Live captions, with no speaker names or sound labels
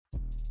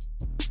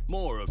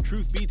More of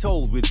Truth Be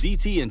Told with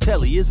DT and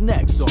Telly is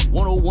next on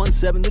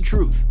 1017 The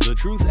Truth, The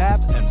Truth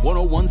app, and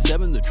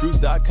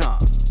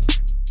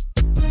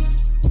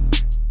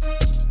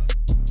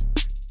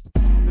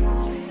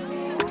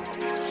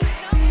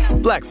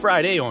 1017thetruth.com. Black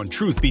Friday on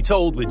Truth Be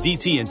Told with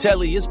DT and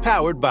Telly is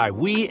powered by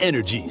We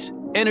Energies.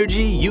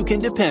 Energy you can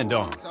depend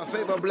on. I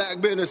favor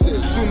black businesses.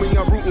 Assuming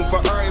I'm rooting for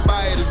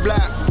everybody that's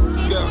black.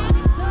 Yeah.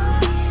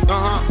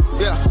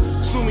 Yeah.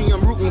 Assuming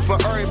I'm rooting for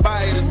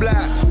everybody that's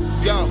black.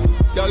 Yo.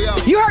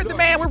 You heard the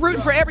man. We're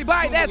rooting for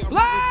everybody that's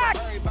black.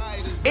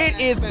 It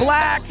is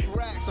Black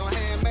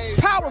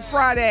Power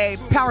Friday,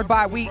 powered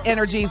by We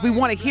Energies. We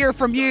want to hear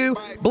from you,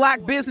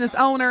 black business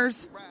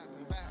owners.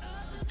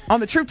 On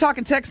the Truth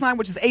Talking text line,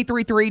 which is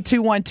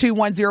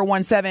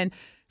 833-212-1017.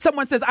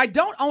 Someone says, I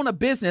don't own a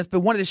business,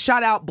 but wanted to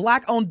shout out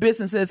black-owned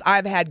businesses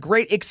I've had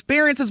great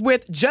experiences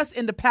with just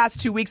in the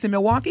past 2 weeks in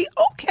Milwaukee.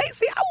 Okay,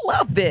 see, I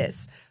love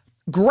this.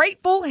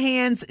 Grateful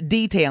Hands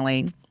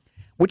Detailing,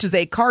 which is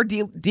a car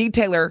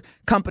detailer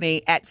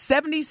company at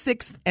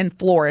 76th and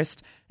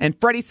Florist, and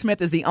Freddie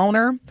Smith is the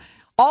owner.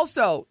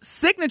 Also,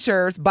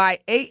 Signatures by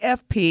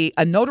AFP,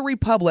 a notary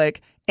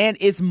public, and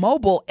is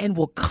mobile and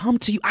will come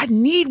to you. I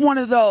need one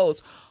of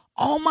those.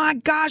 Oh my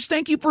gosh,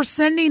 thank you for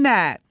sending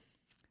that.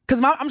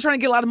 Because I'm trying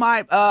to get a lot of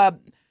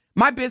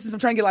my business, I'm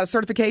trying to get a lot of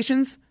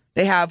certifications.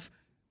 They have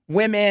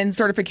women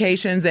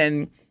certifications,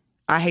 and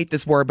I hate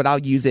this word, but I'll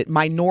use it.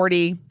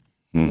 Minority.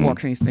 Well,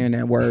 can you stand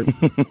that word?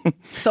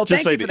 So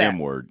just say the M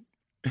word.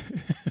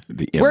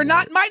 We're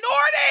not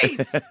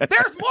minorities.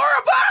 There's more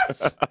of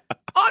us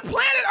on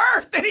planet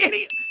Earth than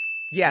any.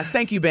 Yes,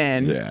 thank you,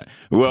 Ben. Yeah.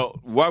 Well,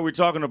 while we're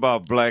talking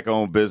about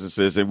black-owned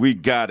businesses, and we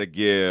got to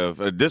give,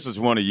 this is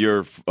one of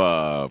your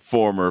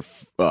former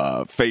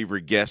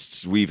favorite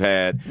guests we've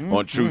had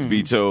on Truth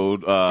Be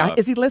Told.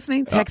 Is he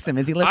listening? Text him.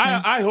 Is he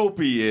listening? I hope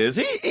he is.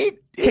 He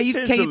can you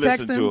listen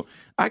text him? To him.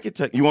 I can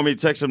text. You want me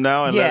to text him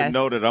now and let him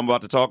know that I'm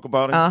about to talk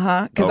about him?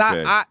 Because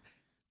okay. I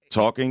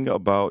talking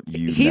about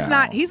you. He's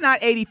now. He's not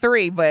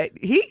 83, but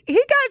he got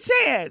a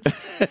chance.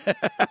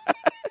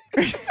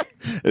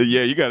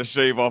 Yeah, you got to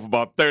shave off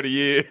about 30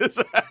 years.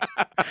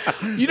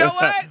 You know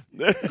what?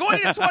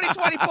 Going into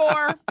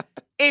 2024,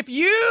 I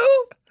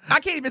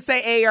can't even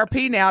say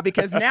AARP now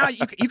because now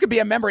you could be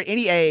a member at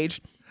any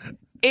age.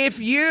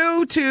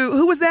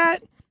 Who was that?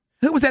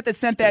 Who was that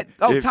sent that?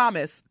 Oh,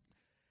 Thomas.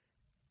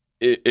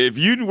 If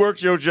you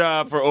worked your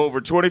job for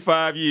over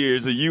 25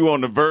 years and you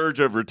on the verge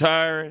of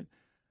retiring,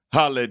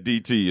 holla at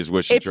DT is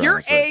what she's trying to say. If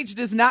your age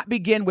does not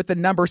begin with the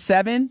number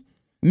 7,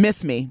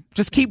 miss me.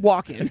 Just keep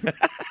walking.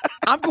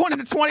 I'm going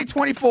into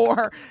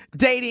 2024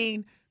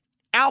 dating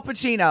Al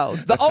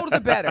Pacino's. The older, the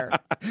better.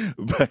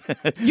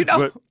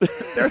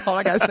 Hold on,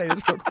 I got to say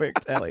this real quick,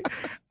 Telly.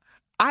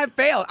 I have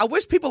failed. I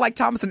wish people like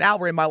Thomas and Al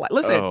were in my life.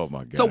 Listen, oh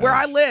my God. So where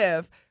I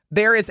live,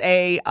 there is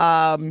a,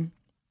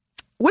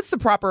 what's the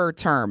proper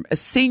term? A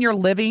senior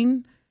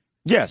living?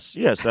 Yes,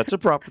 that's a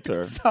proper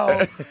term.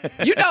 So,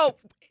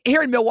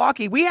 here in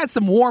Milwaukee, we had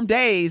some warm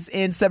days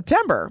in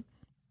September.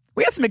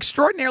 We had some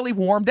extraordinarily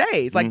warm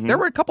days. Like, there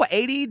were a couple of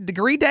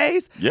 80-degree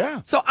days. Yeah.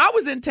 So I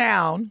was in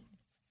town.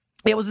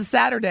 It was a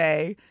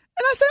Saturday. And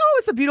I said, oh,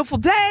 it's a beautiful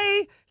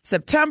day,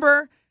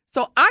 September.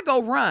 So I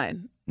go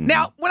run.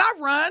 Now, when I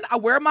run, I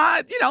wear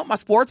my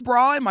sports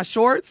bra and my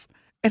shorts.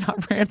 And I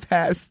ran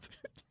past.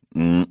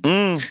 There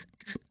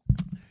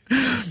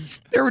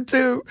were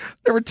two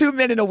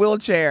men in a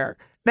wheelchair.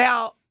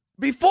 Now,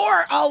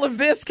 before all of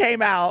this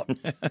came out,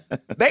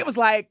 they was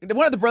like,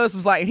 one of the brothers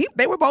was like,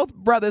 they were both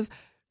brothers,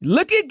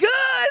 looking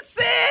good,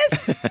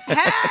 sis. Hey,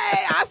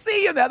 I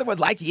see you. And the other one's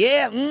like,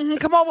 yeah,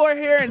 come over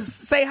here and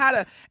say hi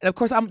to. And of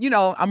course, I'm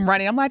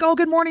running. I'm like, oh,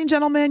 good morning,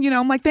 gentlemen.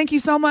 I'm like, thank you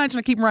so much. And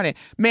I keep running.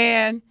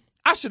 Man,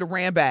 I should have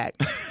ran back.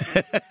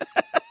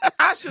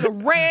 I should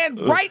have ran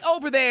right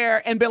over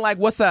there and been like,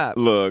 what's up?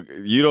 Look,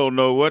 you don't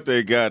know what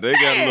they got. They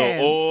got a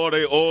little oil.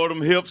 They oil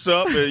them hips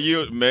up.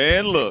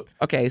 And look.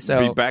 Okay, so.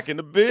 Be back in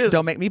the business.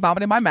 Don't make me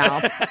vomit in my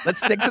mouth.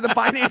 Let's stick to the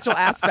financial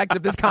aspect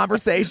of this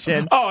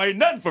conversation. Oh, ain't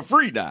nothing for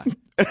free now.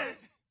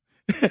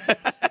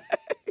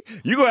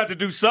 You're going to have to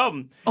do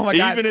something. Oh, my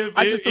God. Even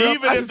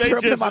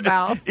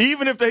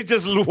if they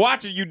just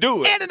watching you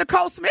do it. And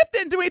Nicole Smith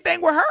didn't do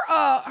anything with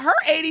her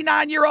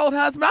 89-year-old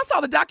husband. I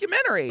saw the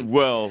documentary.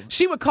 Well.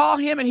 She would call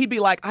him and he'd be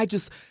like, I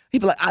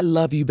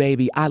love you,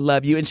 baby. I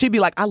love you. And she'd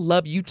be like, I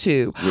love you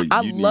too. Well,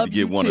 I love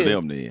you too. Get one of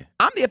them then.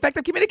 I'm the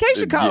effective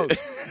communication coach.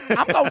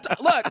 I'm going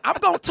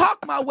to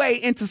talk my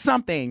way into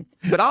something.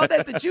 But all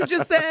that you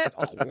just said,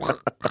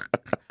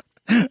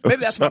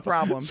 maybe that's my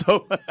problem.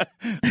 So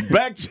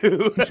back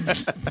to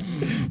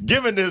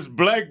giving this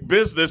black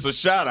business a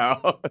shout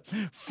out.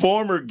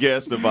 Former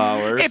guest of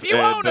ours. If you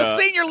own a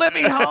senior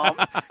living home,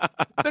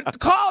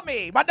 call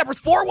me. My number's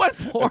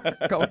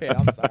 414. Go ahead.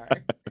 I'm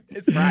sorry.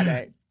 It's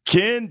Friday.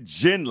 Ken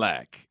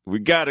Genlack. We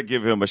got to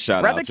give him a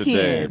shout out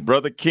today.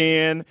 Brother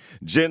Ken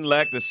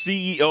Genlack, the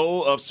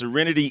CEO of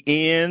Serenity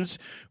Inns,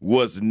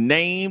 was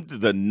named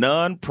the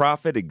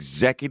Nonprofit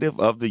Executive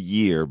of the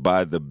Year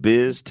by the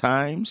Biz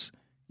Times.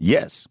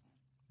 Yes,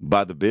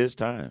 by the Biz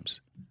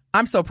Times.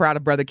 I'm so proud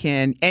of Brother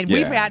Ken. And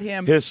we've had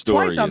him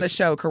twice on the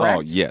show, correct?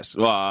 Oh, yes.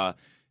 Well,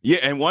 yeah,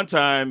 and one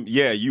time,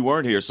 you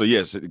weren't here. So,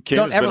 yes, Ken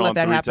Don't has ever been let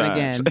on that 3 happen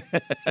times.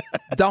 again.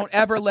 Don't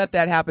ever let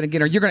that happen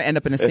again, or you're going to end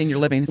up in a senior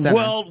living center.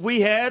 Well,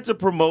 we had to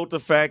promote the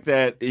fact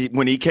that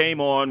when he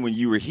came on, when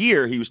you were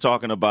here, he was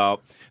talking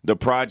about the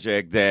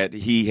project that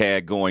he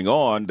had going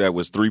on that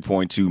was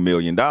 $3.2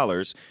 million,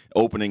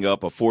 opening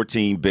up a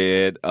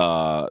 14-bed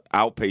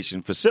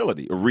outpatient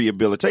facility, a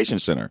rehabilitation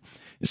center.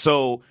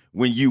 So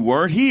when you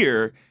weren't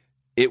here,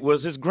 it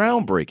was his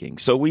groundbreaking.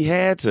 So we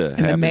had to.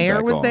 And the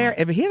mayor was there.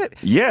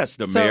 Yes,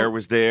 the mayor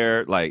was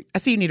there. Like, I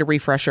see you need a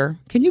refresher.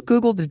 Can you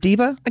Google the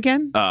diva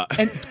again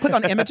and click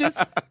on images?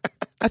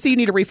 I see you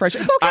need a refresher.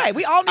 It's okay.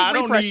 We all need refreshers. I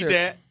don't need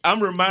that.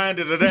 I'm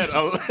reminded of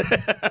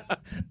that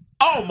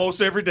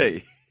almost every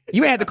day.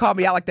 You had to call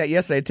me out like that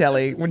yesterday,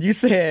 Telly, when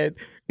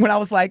I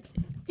was like,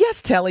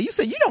 yes, Telly. You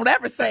said you don't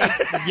ever say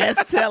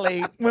yes,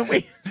 Telly.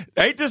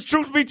 Ain't this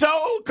truth be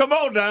told? Come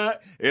on, now.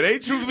 It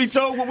ain't truth be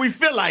told when we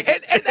feel like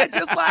it. And that's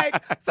just like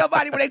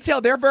somebody when they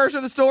tell their version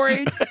of the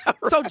story. Right.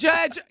 So,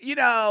 Judge,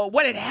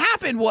 what had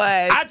happened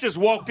was I just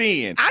walked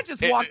in.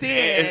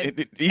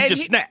 And he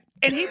just snapped.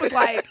 And he was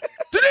like,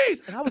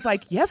 Denise. And I was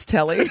like, yes,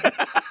 Telly.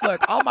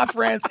 Look, all my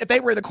friends, if they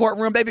were in the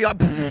courtroom, they'd be like,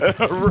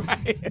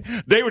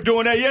 right. They were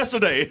doing that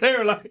yesterday. They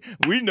were like,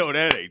 we know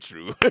that ain't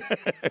true.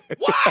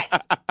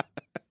 What?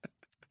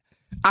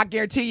 I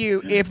guarantee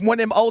you, if one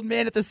of them old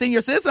men at the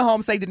senior citizen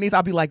home say Denise,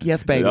 I'll be like,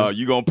 yes, baby.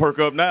 You going to perk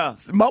up now?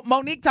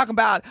 Monique talking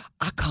about,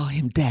 I call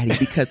him daddy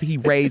because he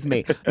raised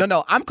me.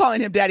 No, I'm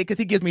calling him daddy because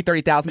he gives me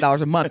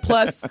 $30,000 a month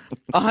plus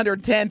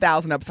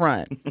 $110,000 up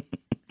front.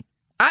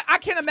 I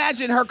can't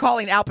imagine her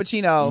calling Al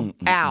Pacino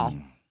Al.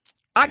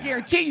 I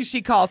guarantee you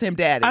she calls him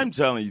daddy. I'm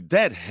telling you,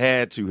 that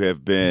had to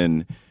have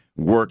been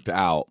worked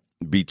out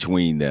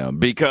between them,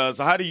 because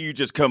how do you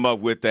just come up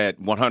with that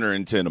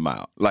 110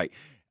 amount? Like,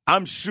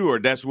 I'm sure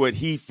that's what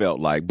he felt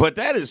like. But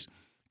that is,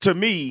 to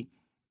me,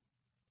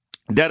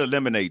 that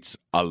eliminates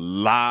a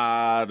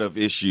lot of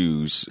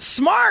issues.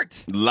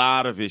 Smart. A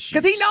lot of issues.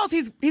 Because he knows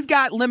he's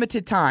got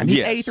limited time. He's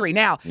 83.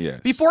 Now,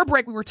 before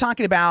break, we were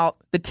talking about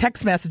the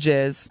text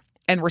messages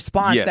and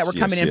response that were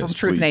coming in from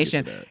Truth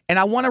Nation. And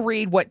I want to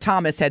read what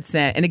Thomas had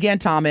sent. And again,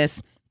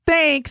 Thomas,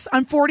 thanks.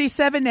 I'm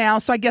 47 now,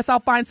 so I guess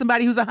I'll find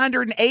somebody who's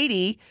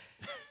 180.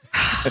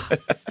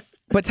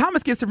 But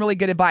Thomas gives some really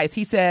good advice.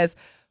 He says,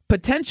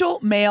 potential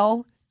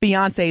male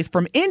fiancés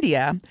from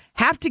India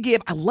have to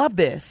give, I love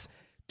this,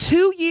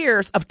 2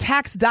 years of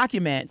tax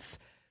documents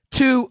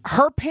to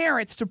her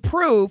parents to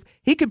prove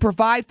he could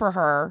provide for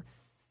her,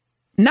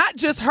 not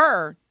just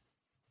her,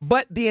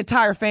 but the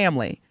entire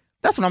family.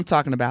 That's what I'm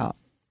talking about.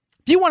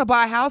 If you want to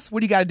buy a house,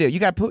 what do you got to do? You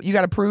got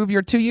to prove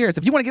your 2 years.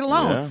 If you want to get a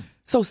loan. Yeah.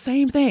 So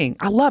same thing.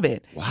 I love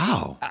it.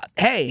 Wow.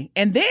 Hey,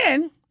 and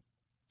then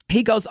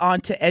he goes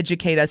on to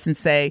educate us and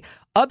say,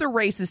 other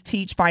races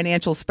teach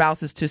financial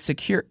spouses to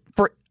secure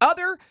for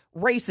other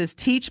races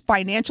teach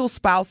financial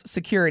spouse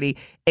security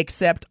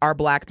except our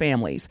black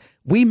families.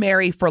 We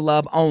marry for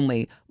love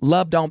only.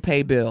 Love don't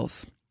pay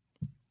bills.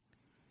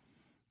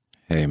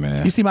 Hey,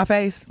 man. You see my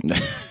face?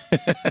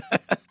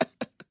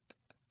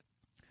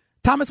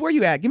 Thomas, where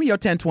you at? Give me your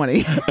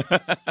 1020.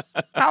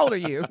 How old are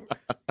you?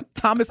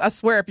 Thomas, I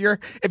swear, if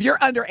you're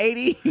under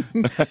 80,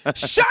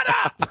 shut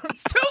up.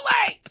 It's too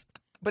late.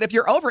 But if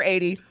you're over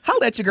 80,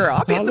 holla at your girl.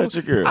 I'll be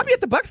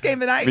at the Bucks game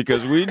tonight.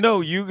 Because we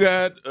know you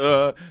got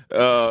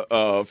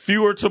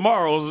fewer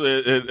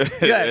tomorrows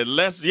and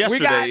less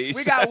yesterdays.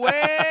 We got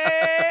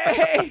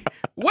way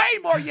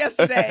more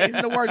yesterdays,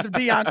 in the words of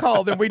Deion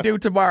Cole, than we do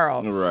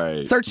tomorrow.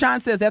 Right. Sir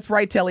Sean says, that's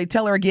right, Telly.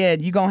 Tell her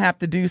again. You're going to have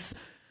to do...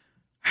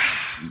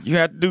 You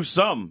have to do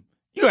something.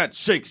 You have to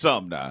shake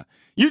something now.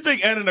 You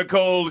think Anna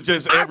Nicole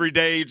just every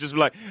day just be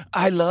like,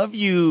 I love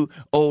you,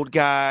 old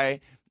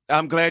guy.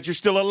 I'm glad you're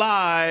still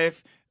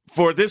alive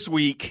for this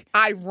week.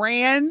 I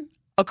ran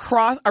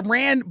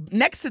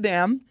next to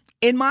them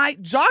in my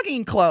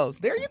jogging clothes.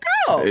 There you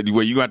go.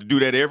 Well, you got to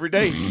do that every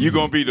day. You're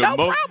going to be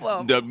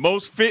the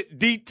most fit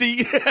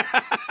DT.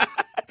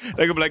 They're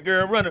going to be like,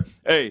 girl, runner.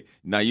 Hey,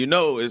 now you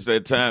know it's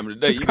that time of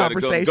the day. You got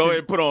to go ahead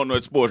and put on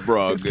that sports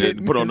bra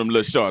and put on them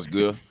little shorts,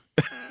 girl.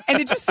 And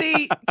did you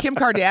see Kim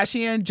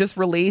Kardashian just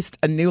released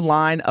a new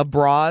line of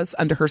bras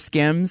under her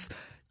Skims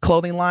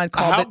clothing line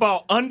called How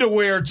about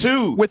underwear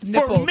too? With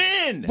nipples. For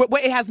men.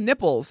 Wait, it has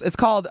nipples. It's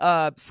called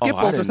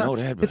Skipples or something.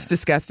 Know that, it's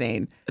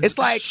disgusting. It's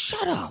like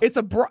shut up. It's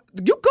a bra.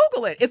 You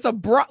Google it. It's a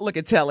bra. Look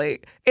at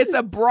Telly. It's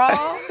a bra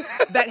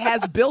that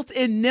has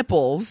built-in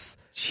nipples.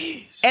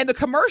 Jeez. And the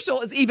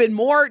commercial is even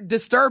more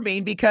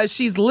disturbing because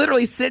she's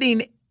literally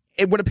sitting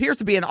in what appears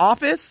to be an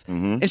office,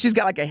 and she's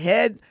got like a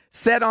head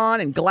set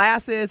on and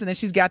glasses, and then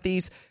she's got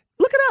these.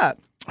 Look it up.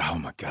 Oh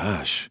my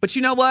gosh! But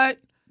you know what?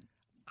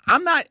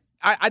 I'm not.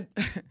 I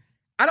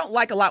don't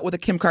like a lot what the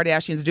Kim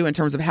Kardashians do in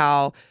terms of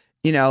how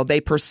they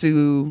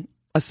pursue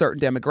a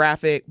certain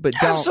demographic, but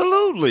don't.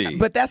 Absolutely.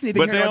 But that's neither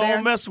here nor there. But they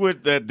don't mess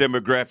with that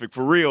demographic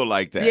for real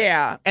like that.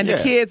 Yeah, and the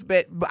kids.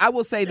 But I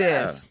will say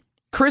this: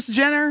 Kris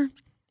Jenner.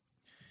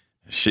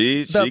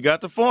 She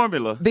got the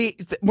formula.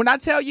 When I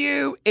tell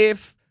you,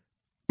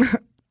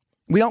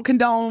 We don't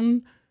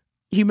condone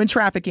human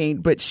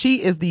trafficking, but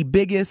she is the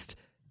biggest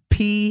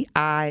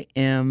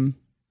PIMP.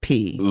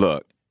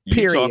 Look, you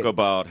Period. talk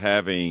about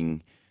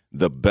having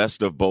the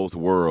best of both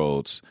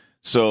worlds.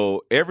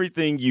 So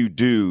everything you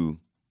do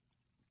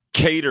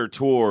cater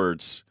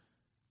towards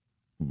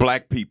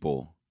black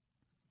people,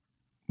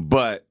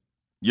 but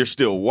you're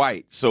still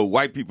white. So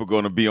white people are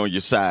going to be on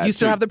your side. You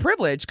still have the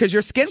privilege because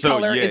your skin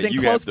color is in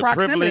close proximity. You have the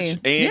privilege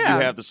and you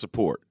have the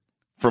support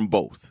from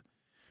both.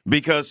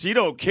 Because she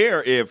don't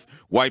care if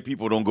white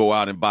people don't go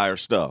out and buy her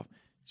stuff.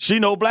 She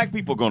know black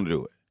people are going to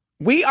do it.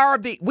 We are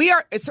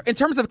in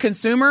terms of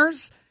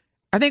consumers,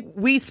 I think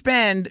we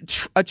spend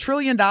 $1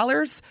 trillion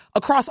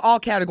across all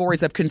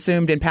categories of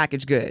consumed and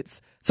packaged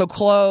goods. So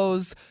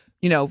clothes,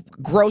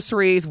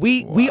 groceries.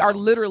 We are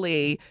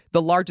literally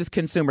the largest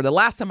consumer. The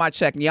last time I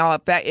checked, and y'all,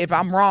 if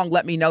I'm wrong,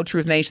 let me know,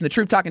 Truth Nation. The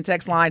Truth Talking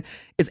text line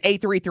is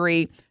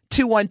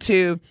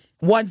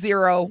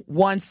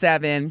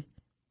 833-212-1017.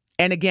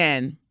 And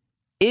again,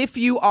 if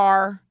you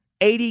are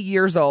 80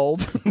 years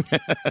old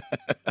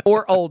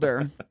or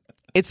older,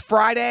 it's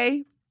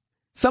Friday.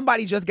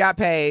 Somebody just got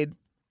paid.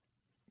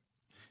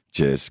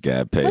 Let's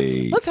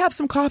have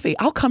some coffee.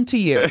 I'll come to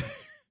you.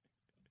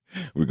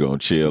 We're going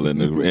to chill at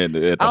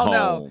the home.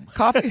 No.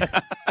 Coffee.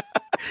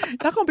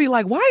 Not going to be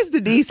like, why is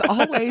Denise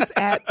always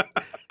at...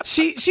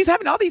 She's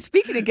having all these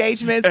speaking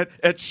engagements.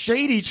 At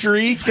Shady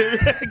Tree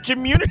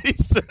Community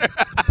Center.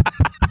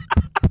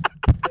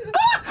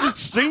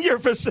 Senior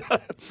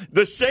facility.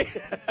 The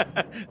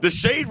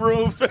shade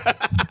room.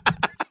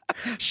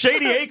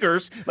 Shady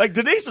Acres. Like,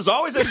 Denise is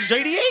always at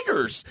Shady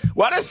Acres.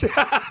 Why does...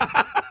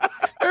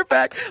 In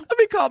fact, let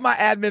me call my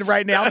admin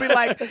right now. I'll be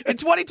like, in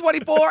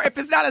 2024, if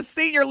it's not a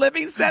senior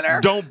living center,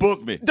 don't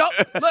book me. Look,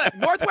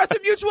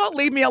 Northwestern Mutual,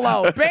 leave me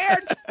alone. Baird,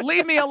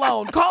 leave me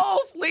alone.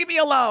 Coles, leave me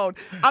alone.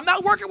 I'm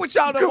not working with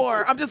y'all no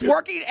more. I'm just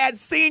working at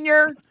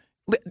senior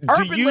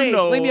urban Do you league.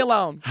 know leave me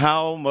alone.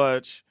 How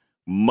much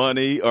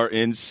money are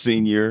in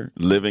senior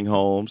living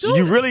homes? Dude.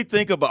 You really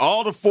think about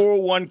all the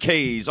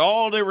 401ks,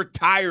 all their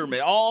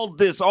retirement, all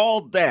this,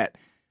 all that.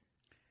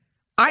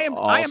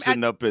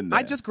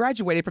 I just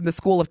graduated from the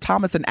school of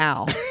Thomas and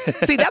Al.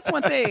 See, that's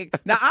one thing.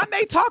 Now, I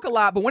may talk a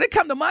lot, but when it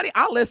comes to money,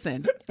 I'll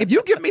listen. If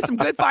you give me some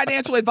good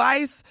financial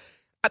advice,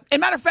 as a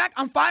matter of fact,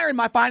 I'm firing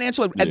my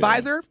financial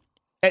advisor.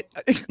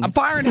 I'm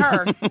firing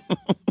her,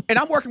 and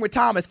I'm working with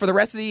Thomas for the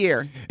rest of the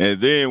year. And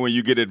then when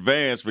you get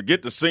advanced,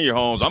 forget the senior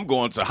homes. I'm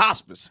going to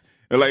hospice.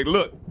 They're like,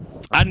 look,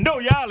 I know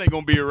y'all ain't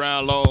going to be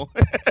around long.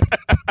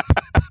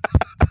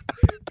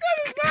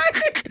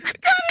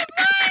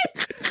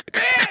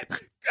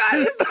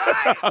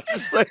 I'm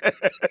just saying.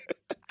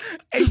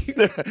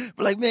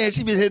 Like, man,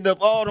 she been hitting up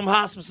all them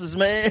hospices,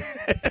 man.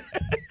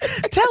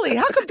 Telly,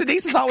 how come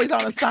Denise is always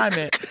on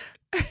assignment?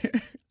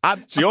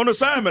 She on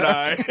assignment,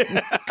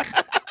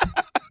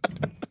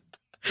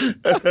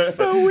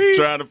 so weird.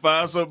 Trying to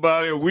find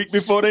somebody a week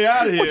before they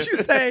out of here. What you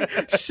say?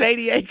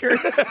 Shady Acres.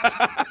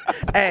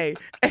 Hey,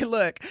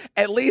 look,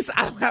 at least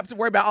I don't have to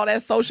worry about all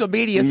that social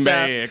media stuff.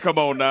 Man, come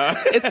on now.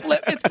 It's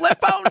flip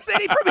phone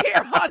city from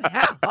here on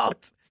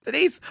out.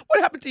 Denise,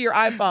 what happened to your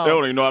iPhone? They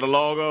don't even know how to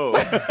log on.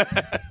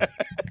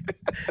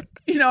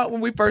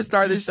 When we first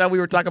started this show, we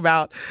were talking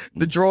about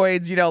the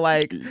droids,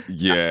 like...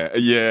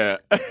 Yeah.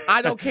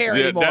 I don't care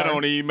anymore. That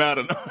don't even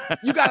matter.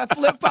 You got a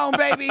flip phone,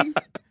 baby?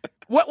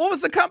 What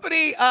was the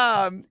company?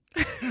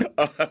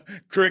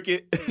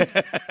 Cricket.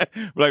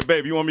 Like,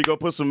 babe, you want me to go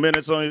put some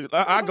minutes on you?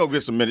 I'll go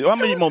get some minutes. How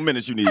many more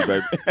minutes you need,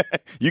 baby?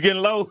 You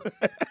getting low?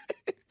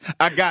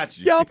 I got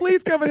you. Y'all,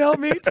 please come and help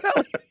me. Tell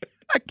me.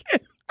 I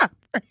can't.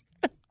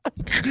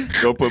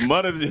 Go put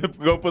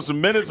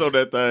some minutes on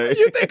that thing.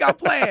 You think I'm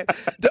playing?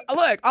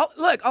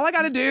 Look, all I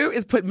got to do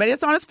is put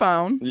minutes on his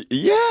phone.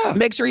 Yeah.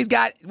 Make sure he's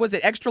got,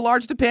 extra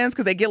large Depends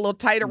because they get a little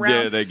tight around.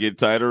 Yeah, they get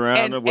tight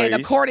around the waist.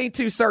 And according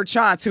to Sir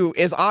Chance, who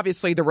is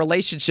obviously the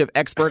relationship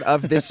expert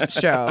of this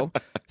show,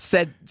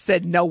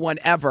 said no one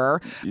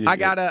ever. Yeah. I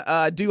got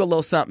to do a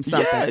little something.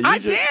 Yeah,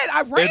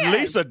 I ran. At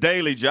least a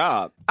daily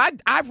job.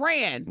 I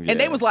ran. Yeah. And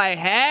they was like,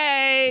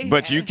 hey.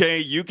 But you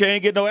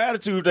can't get no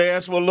attitude if they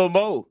ask for a little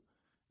more.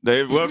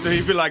 He'd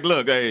be like,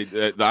 look, hey,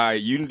 all right,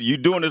 you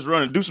doing this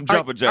running, do some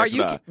jumper jacks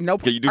now.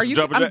 Nope. Can you do some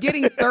jumper jacks? I'm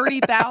getting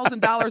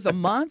 $30,000 a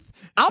month.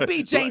 I'll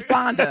be Jane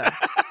Fonda,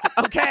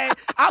 okay?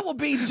 I will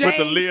be Jane. With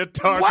the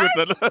leotard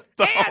with the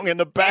thong in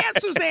the back. And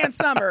Suzanne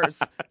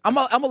Summers. I'm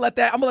gonna let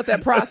that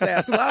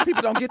process. A lot of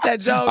people don't get that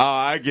joke. Oh,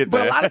 I get that.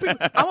 But a lot of people,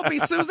 I'm gonna be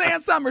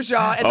Suzanne Summers,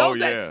 y'all. And those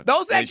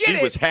that and she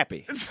was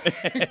happy.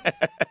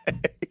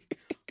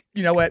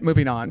 You know what?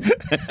 Moving on.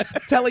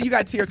 Telly, you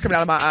got tears coming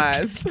out of my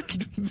eyes.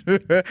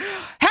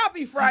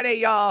 Happy Friday,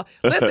 y'all.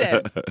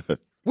 Listen,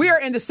 we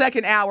are in the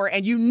second hour,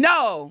 and you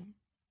know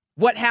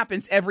what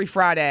happens every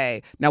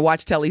Friday. Now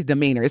watch Telly's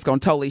demeanor. It's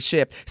going to totally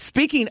shift.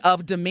 Speaking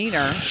of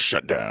demeanor.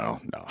 Shut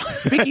down. No.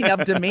 Speaking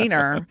of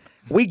demeanor,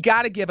 we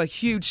got to give a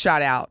huge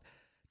shout out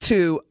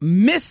to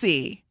Miss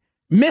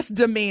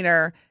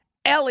Demeanor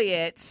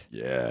Elliot.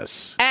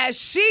 Yes. As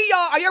she,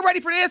 y'all, are you ready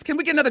for this? Can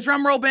we get another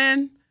drum roll,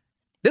 Ben?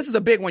 This is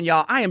a big one,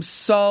 y'all. I am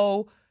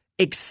so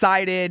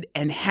excited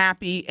and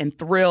happy and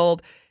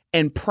thrilled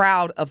and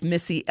proud of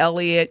Missy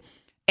Elliott.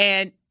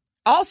 And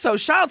also,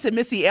 shout out to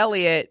Missy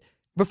Elliott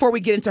before we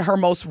get into her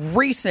most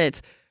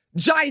recent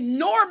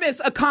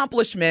ginormous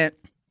accomplishment.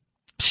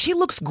 She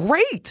looks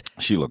great.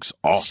 She looks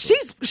awesome.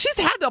 She's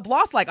had to have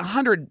lost like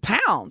 100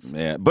 pounds.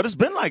 Yeah, but it's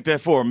been like that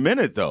for a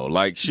minute though.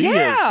 Like she is.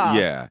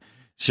 Yeah.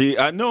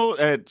 I know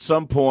at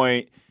some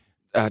point,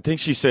 I think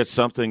she said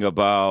something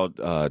about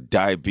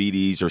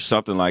diabetes or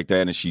something like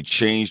that, and she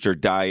changed her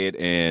diet,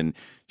 and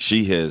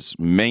she has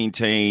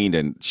maintained,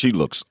 and she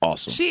looks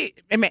awesome.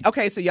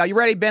 Okay, so y'all, you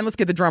ready, Ben? Let's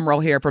get the drum roll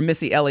here for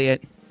Missy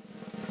Elliott.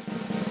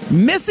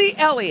 Missy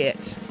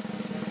Elliott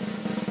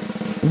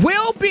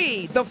will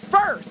be the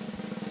first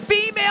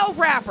female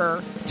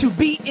rapper to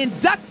be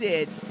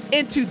inducted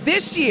into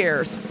this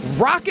year's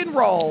Rock and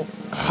Roll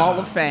Hall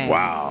of Fame.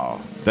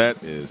 Wow,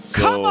 that is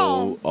so Come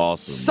on,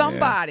 awesome.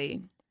 Somebody.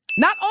 Man.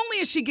 Not only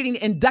is she getting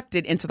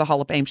inducted into the Hall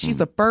of Fame, she's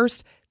the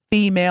first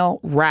female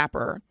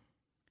rapper.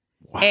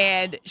 Wow.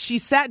 And she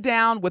sat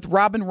down with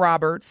Robin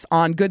Roberts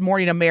on Good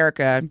Morning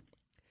America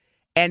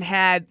and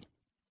had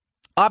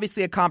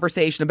obviously a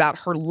conversation about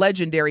her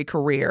legendary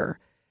career.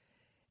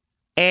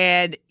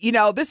 And, you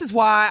know, this is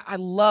why I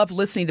love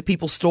listening to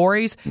people's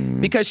stories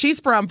because she's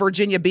from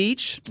Virginia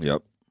Beach,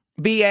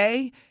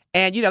 VA.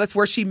 And, you know, that's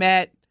where she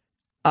met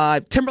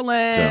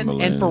Timberland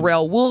and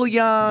Pharrell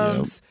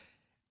Williams.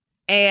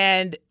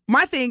 And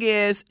my thing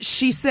is,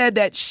 she said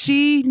that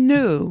she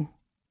knew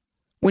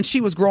when she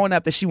was growing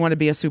up that she wanted to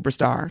be a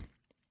superstar.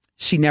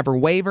 She never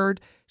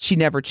wavered. She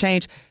never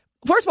changed.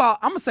 First of all,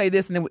 I'm going to say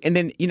this, and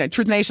then, you know,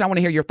 Truth Nation, I want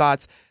to hear your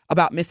thoughts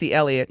about Missy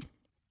Elliott.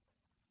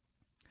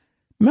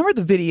 Remember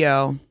the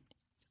video,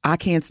 I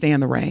Can't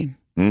Stand the Rain?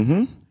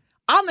 Mm-hmm.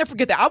 I'll never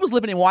forget that. I was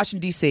living in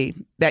Washington, D.C.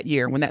 that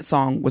year when that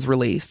song was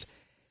released.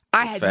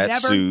 I had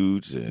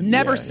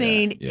never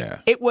seen.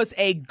 It was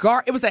a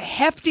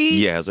hefty.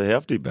 Yeah, it's a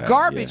hefty bag.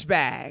 Garbage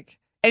bag,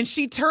 and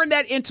she turned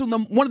that into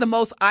one of the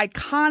most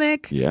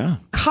iconic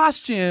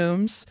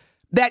costumes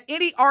that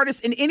any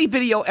artist in any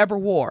video ever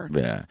wore.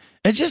 Yeah,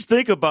 and just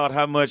think about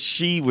how much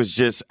she was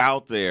just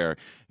out there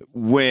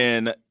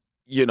when,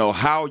 you know,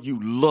 how you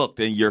looked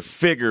and your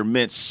figure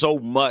meant so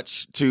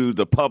much to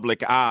the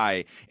public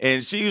eye.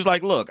 And she was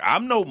like, look,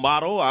 I'm no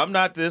model. I'm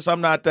not this.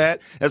 I'm not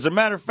that. As a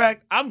matter of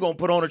fact, I'm going to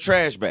put on a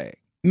trash bag.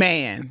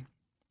 Man.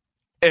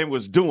 And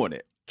was doing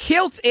it.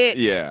 Killed it.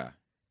 Yeah.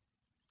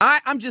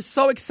 I'm just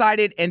so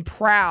excited and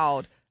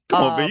proud.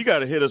 Come on, man. You got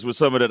to hit us with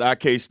some of that I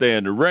Can't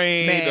Stand the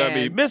Rain. Man. I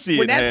mean, Missy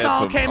when that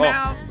song came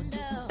out,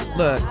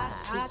 look.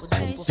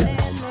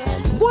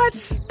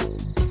 What?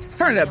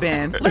 Turn it up,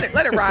 Ben.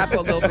 Let it ride for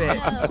a little bit.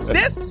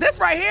 This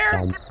right here.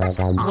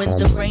 When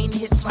the rain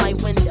hits my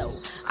window,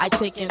 I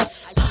take me and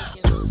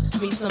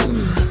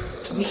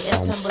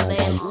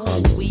Timberland.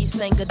 Ooh, we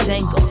sang a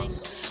jangle.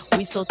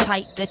 We so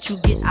tight that you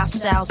get our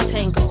styles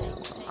tangled.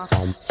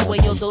 Sway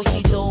your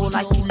do-si-do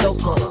like you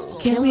loco.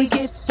 Can we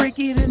get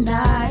freaky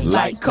tonight?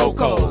 Like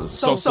Coco.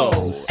 So.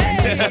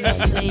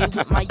 Play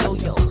with my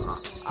yo-yo.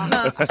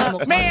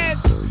 Man.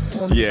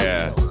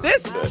 Yeah.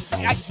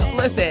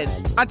 Listen,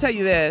 I'll tell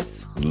you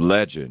this.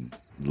 Legend.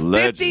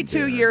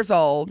 52 years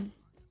old.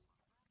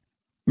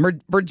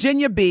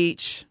 Virginia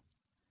Beach.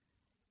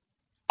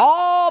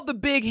 All the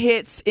big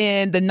hits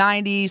in the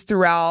 90s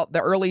throughout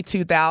the early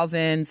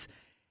 2000s.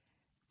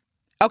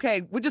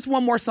 Okay, with just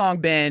one more song,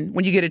 Ben,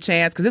 when you get a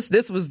chance, because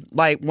this was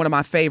like one of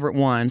my favorite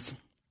ones.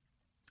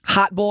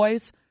 Hot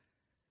Boys.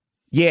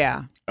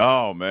 Yeah.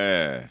 Oh,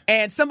 man.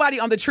 And somebody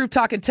on the Truth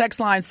Talking text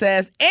line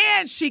says,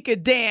 and she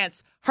could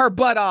dance her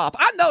butt off.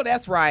 I know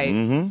that's right.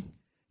 Mm-hmm.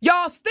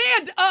 Y'all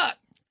stand up.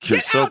 You're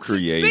Get so out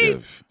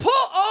creative. Pull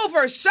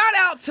over. Shout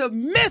out to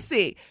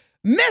Missy,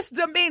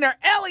 Misdemeanor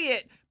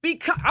Elliott.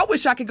 Because I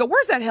wish I could go.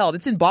 Where's that held?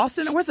 It's in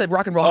Boston? Where's the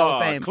Rock and Roll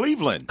Hall of Fame?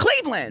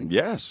 Cleveland.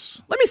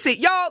 Yes. Let me see.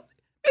 Y'all,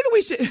 maybe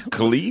we should.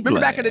 Cleveland. Remember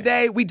back in the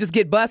day, we just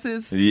get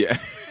buses? Yeah.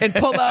 And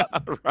pull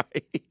up.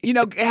 Right. You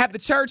know, have the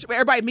church,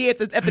 everybody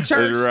meet at the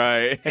church.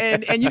 Right.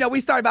 And you know, we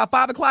start about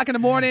 5 o'clock in the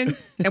morning,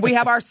 and we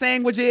have our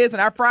sandwiches and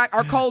our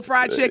cold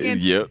fried chicken.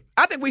 Yep.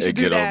 I think we should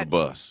do that. Get on the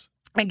bus.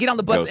 And get on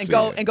the bus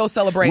and go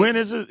celebrate. When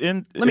is it?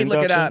 Let me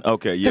look it up.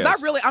 Okay, yes.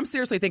 Because I'm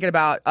seriously thinking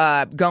about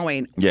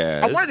going.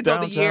 Yeah. I wanted to go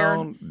the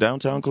year.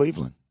 Downtown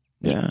Cleveland.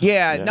 Yeah.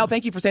 Yeah. No,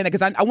 thank you for saying that,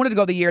 because I wanted to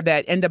go the year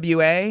that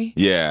NWA.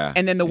 Yeah.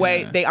 And then the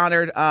way they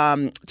honored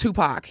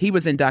Tupac, he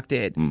was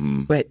inducted.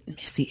 Mm-hmm. But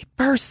Missy,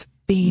 first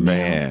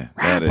female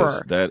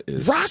rapper. That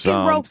is Rock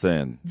something.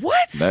 And roll.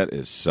 What? That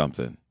is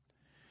something.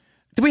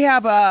 Do we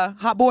have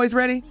Hot Boys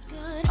ready?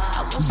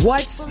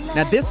 What?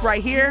 Now this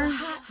right here.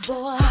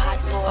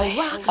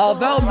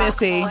 Although,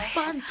 Missy,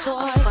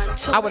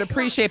 I would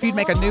appreciate if you'd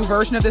make a new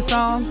version of this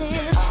song.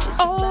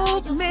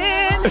 Old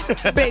man,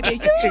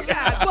 baby, you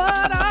got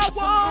what I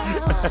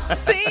want.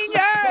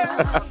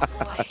 Senior,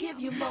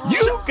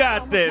 you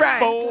got that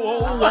right.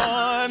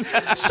 401.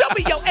 Show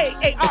me your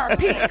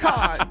AARP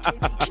card.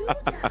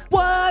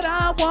 What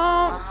I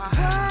want.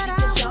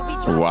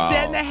 Wow.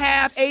 Dead and a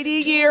half,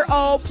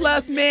 80-year-old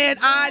plus men.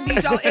 I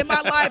need y'all in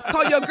my life.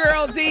 Call your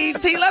girl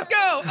DT. Let's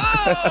go.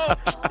 Oh,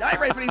 y'all ain't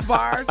ready for these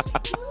bars.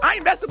 I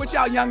ain't messing with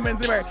y'all young men.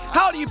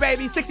 How old are you,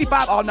 baby?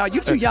 65? Oh, no,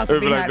 you too young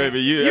for me. Like, baby,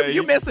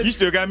 you missing. You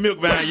still got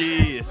milk behind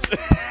your ears. Wait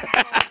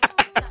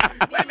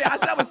a minute, I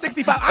said I was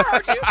 65. I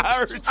heard you. I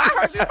heard you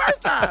the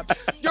first time.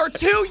 You're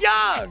too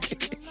young.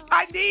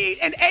 I need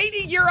an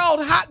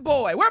 80-year-old hot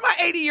boy. Where are my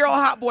 80-year-old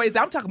hot boys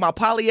at? I'm talking about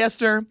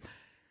polyester.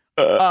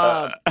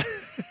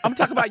 I'm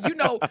talking about,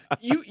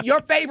 your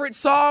favorite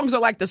songs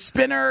are like the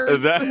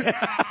Spinners,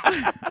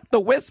 the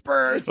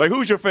Whispers. Like,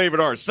 who's your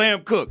favorite artist?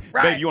 Sam Cooke.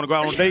 Right. Baby, you want to go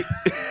out on a date?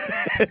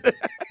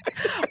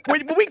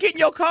 When we get in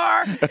your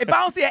car, if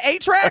I don't see an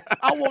 8-track,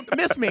 I don't want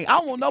miss me. I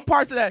don't want no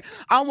parts of that.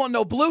 I don't want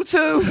no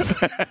Bluetooth.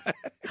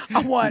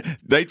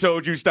 They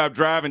told you stop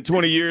driving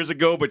 20 years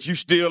ago, but you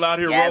still out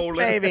here rolling.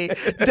 Yes, baby.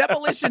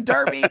 Demolition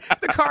Derby.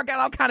 The car got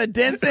all kind of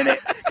dents in it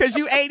because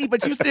you 80,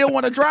 but you still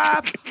want to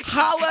drive.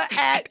 Holla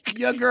at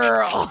your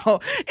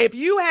girl. If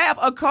you have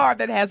a car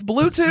that has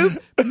Bluetooth,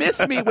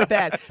 miss me with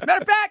that.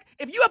 Matter of fact,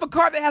 if you have a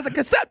car that has a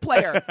cassette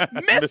player,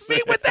 miss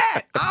me with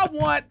that. I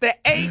want the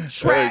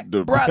 8-track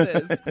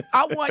brothers.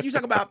 I want you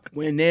talking about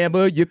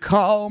whenever you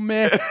call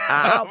me,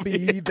 I'll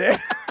be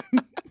there.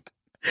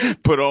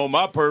 Put on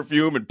my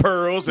perfume and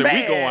pearls and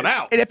we going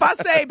out. And if I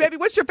say, baby,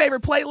 what's your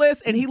favorite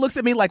playlist? And he looks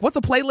at me like, what's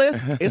a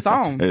playlist? It's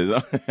on.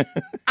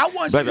 I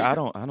want baby, you. I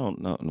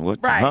don't know what.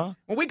 Right. Huh?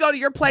 When we go to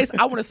your place,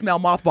 I want to smell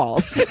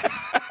mothballs.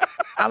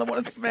 I don't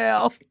want to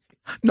smell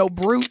no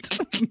Brute.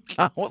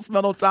 I don't want to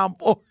smell no Tom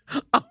Ford.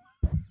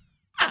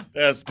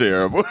 That's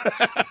terrible.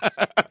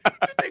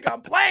 I think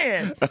I'm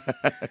playing.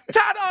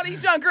 Tired of all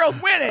these young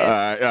girls winning. All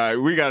right.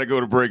 We got to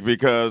go to break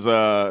because,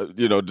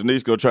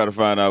 Denise going to try to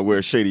find out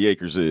where Shady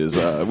Acres is.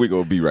 We're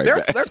going to be right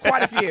back. There's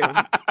quite a few.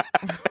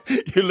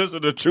 You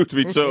listen to Truth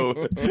Be Told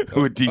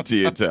with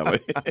DT and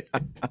Telly.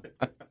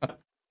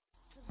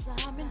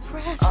 I'm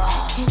impressed.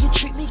 Can you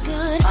treat me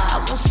good?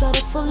 I won't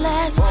settle for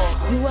less.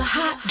 You a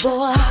hot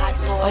boy,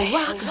 a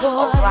rock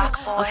boy,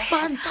 a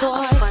fun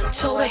toy,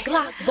 toy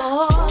Glock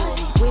boy.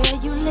 Where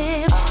you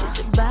live? Is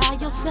it by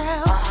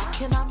yourself?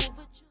 Can I move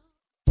with you?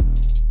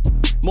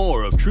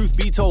 More of Truth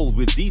Be Told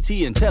with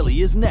DT and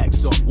Telly is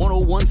next on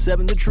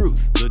 1017 The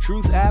Truth, The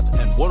Truth app,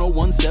 and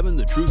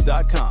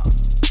 1017thetruth.com.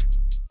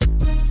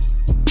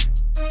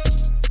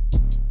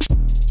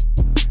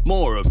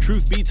 More of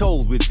Truth Be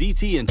Told with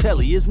DT and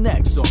Telly is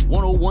next on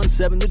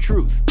 1017 The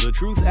Truth, The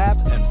Truth app,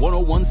 and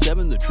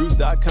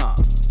 1017thetruth.com.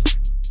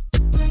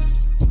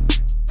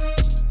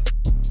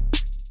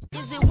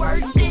 Is it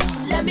worth it?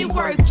 Let me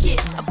work it.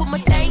 I put my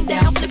thing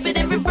down, flip it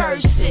and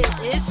reverse it.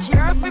 It's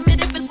your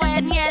primitive, it's why I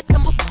need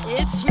number.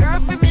 It's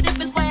your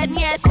primitive, it's why I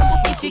need number.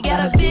 If you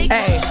got a big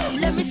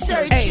let me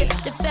search it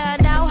to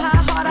find out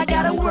how hard I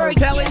gotta work.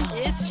 Telly,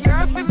 it's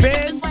your primitive,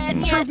 Ben, it's why I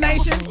need Truth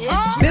Nation.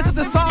 This is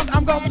the song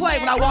I'm gonna play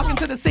when I walk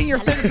into the senior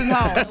citizen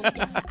home.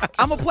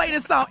 I'm gonna play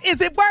this song.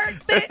 Is it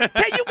worth it?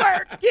 Can you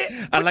work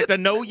it? I'd like to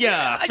know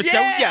ya, for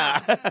sure ya.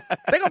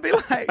 They're gonna be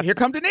like, here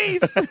come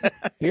Denise.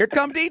 Here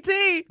come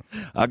DT.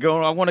 I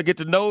want to get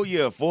to know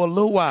you for a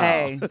little while.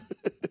 Hey,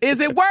 is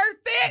it worth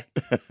it?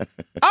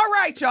 All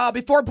right, y'all.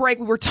 Before break,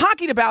 we were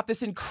talking about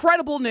this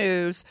incredible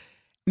news.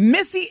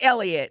 Missy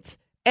Elliott.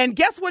 And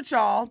guess what,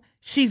 y'all?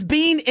 She's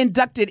being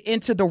inducted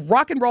into the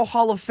Rock and Roll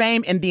Hall of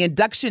Fame, and the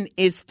induction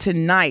is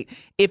tonight.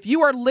 If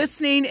you are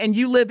listening and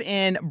you live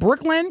in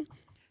Brooklyn,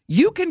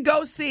 you can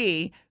go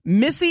see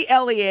Missy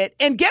Elliott.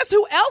 And guess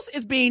who else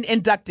is being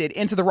inducted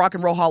into the Rock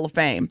and Roll Hall of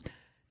Fame?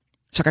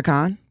 Chaka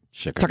Khan.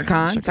 Chaka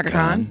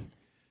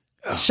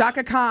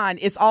Khan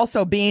is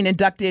also being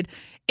inducted.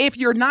 If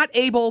you're not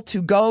able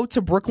to go to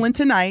Brooklyn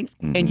tonight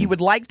and you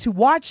would like to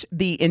watch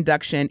the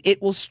induction,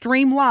 it will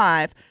stream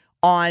live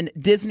on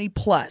Disney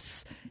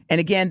Plus.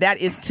 And again, that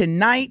is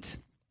tonight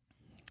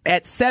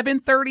at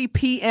 7:30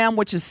 p.m.,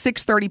 which is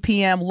 6:30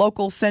 p.m.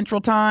 local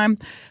Central Time.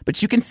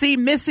 But you can see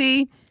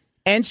Missy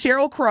and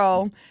Sheryl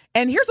Crow.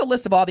 And here's a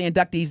list of all the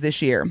inductees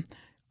this year.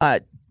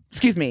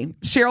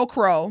 Sheryl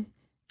Crow,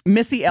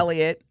 Missy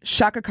Elliott,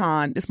 Chaka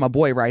Khan. This is my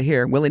boy right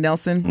here, Willie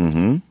Nelson.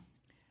 Mm-hmm.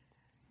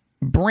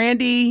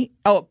 Brandy.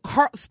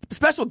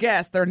 Special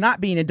guests. They're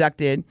not being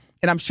inducted.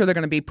 And I'm sure they're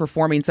going to be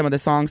performing some of the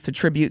songs to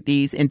tribute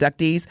these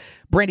inductees.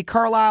 Brandy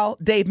Carlisle,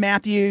 Dave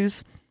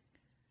Matthews,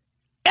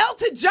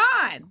 Elton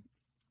John.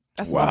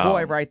 That's my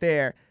boy right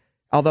there.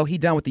 Although he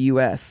done with the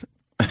U.S.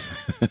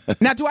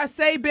 Now, do I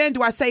say, Ben,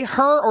 do I say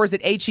her or is it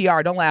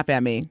H-E-R? Don't laugh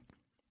at me.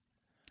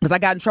 Because I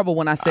got in trouble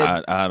when I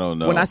said I don't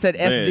know. When I said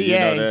Man, S-Z-A. you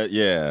know that?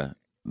 Yeah.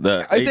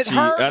 Is it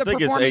her? I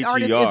think it's performing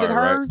artist? H-E-R, Is it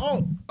her?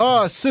 right?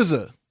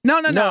 SZA.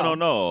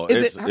 No.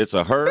 It's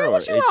a her Ben, or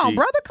what you on, H-E?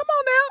 brother? Come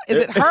on now. Is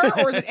it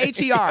her or is it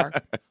H-E-R?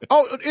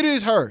 Oh, it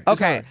is her. It's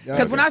Okay. her.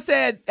 Because when I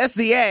said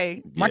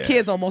S-Z-A, my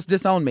kids almost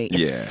disowned me.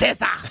 Yeah. It's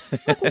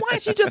SZA. Like, why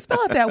did she just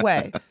spell it that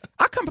way?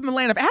 I come from the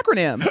land of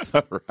acronyms.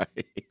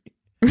 Right.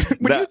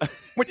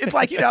 when it's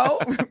like,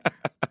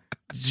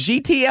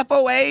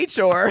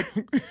 GTFOH or...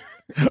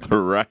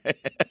 Right.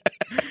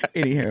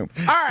 Anywho.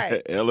 All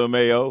right.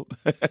 LMAO.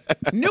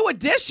 New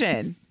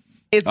edition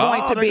is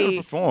going to be. They're going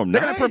to perform.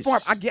 They're going to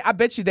perform. I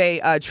bet you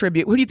they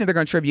tribute. Who do you think they're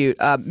going to tribute?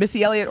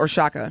 Missy Elliott or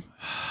Shaka?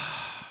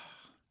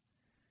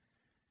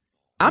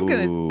 I'm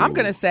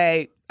gonna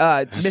say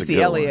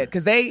Missy Elliott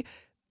because they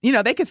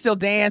can still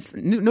dance.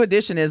 New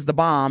Edition is the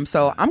bomb,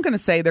 so I'm gonna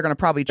say they're gonna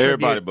probably tribute.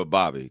 Everybody but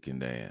Bobby can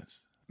dance.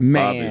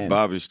 Man,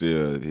 Bobby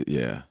still,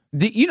 yeah.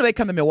 They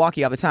come to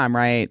Milwaukee all the time,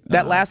 right?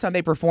 That last time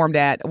they performed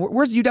at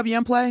where's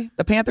UWM play?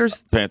 The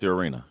Panthers? Panther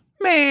Arena.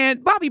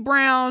 Man, Bobby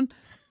Brown.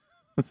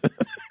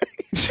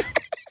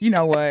 You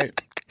know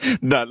what?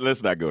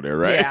 Let's not go there,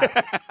 right?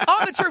 Yeah.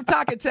 On the Truth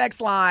Talking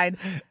text line,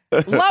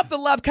 love the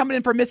love coming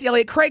in for Missy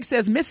Elliott. Craig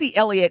says, Missy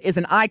Elliott is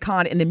an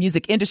icon in the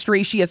music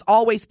industry. She has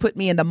always put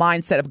me in the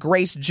mindset of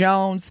Grace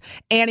Jones,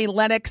 Annie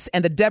Lennox,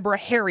 and the Deborah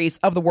Harrys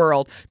of the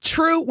world.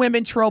 True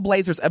women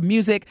trailblazers of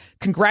music.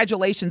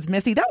 Congratulations,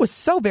 Missy. That was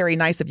so very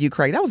nice of you,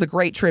 Craig. That was a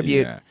great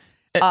tribute.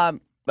 Yeah.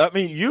 I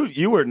mean,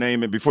 you were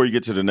naming, before you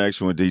get to the next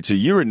one, DT,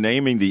 you were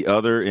naming the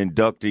other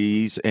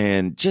inductees,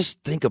 and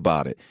just think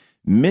about it.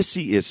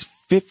 Missy is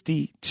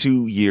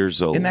 52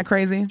 years old. Isn't that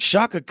crazy?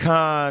 Shaka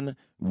Khan,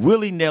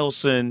 Willie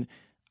Nelson,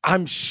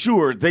 I'm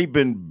sure they've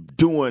been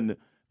doing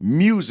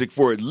music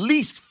for at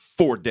least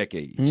 4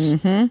 decades.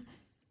 Mm-hmm.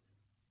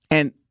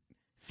 And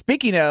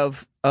speaking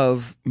of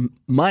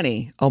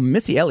money,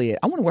 Missy Elliott,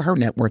 I wonder what her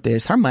net worth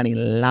is. Her money,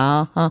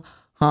 And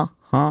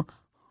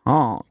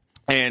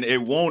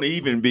it won't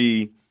even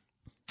be,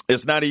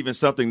 it's not even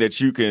something that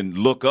you can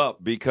look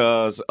up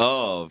because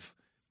of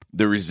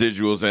the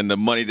residuals and the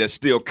money that's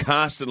still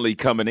constantly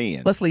coming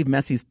in. Let's leave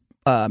Missy's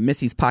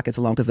pockets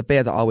alone because the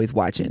feds are always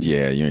watching.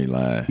 Yeah, you ain't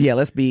lying. Yeah,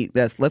 let's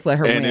let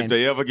her win. And if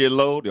they ever get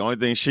low, the only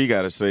thing she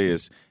got to say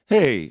is,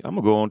 hey, I'm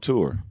going to go on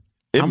tour.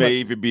 It may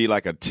even be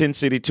like a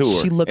 10-city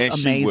tour. She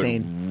looks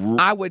amazing.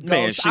 I would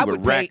go. I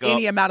would pay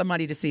any amount of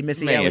money to see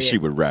Missy Elliott. She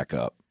would rack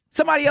up.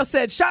 Somebody else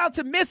said, shout out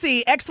to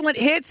Missy, excellent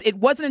hits. It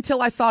wasn't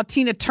until I saw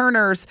Tina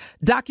Turner's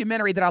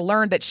documentary that I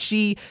learned that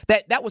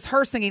was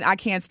her singing I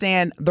Can't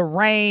Stand the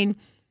Rain.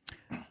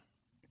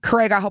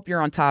 Craig, I hope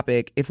you're on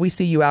topic. If we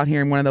see you out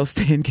here in one of those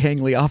Stan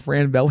Gangley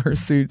off-brand Bel-Air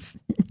suits,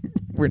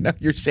 we know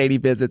your shady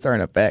visits are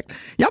in effect.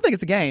 Y'all think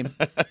it's a game.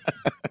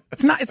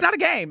 It's not a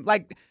game.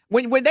 Like,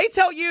 when they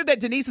tell you that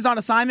Denise is on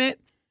assignment,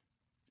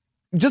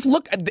 just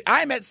look.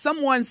 I'm at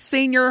someone's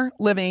senior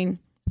living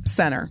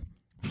center.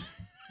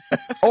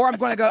 Or I'm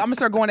going to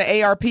start going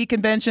to ARP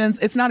conventions.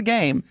 It's not a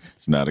game.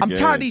 It's not a game. I'm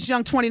tired of these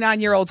young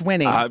 29-year-olds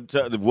winning. I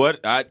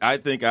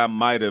think I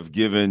might have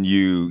given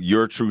you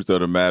your truth of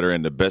the matter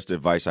and the best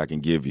advice I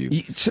can give you.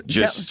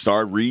 Just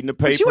start reading the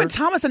paper. But you and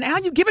Thomas and Al,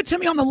 you give it to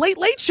me on the Late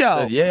Late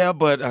Show. Yeah,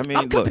 but I mean,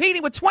 I'm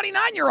competing with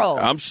 29-years.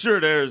 I'm sure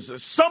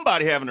there's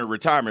somebody having a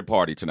retirement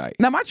party tonight.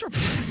 Now,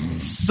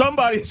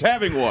 somebody's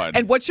having one.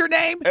 And what's your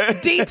name?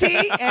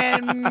 DT.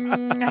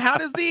 And how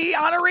does the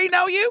honoree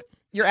know you?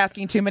 You're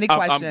asking too many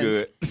questions. I'm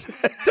good.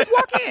 Just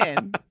walk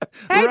in.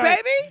 Hey,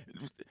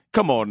 baby.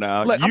 Come on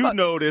now. Look, you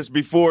know this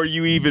before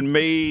you even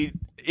made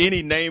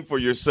any name for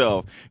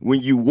yourself.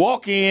 When you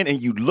walk in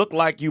and you look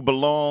like you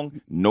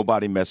belong,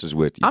 nobody messes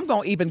with you. I'm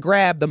going to even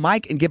grab the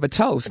mic and give a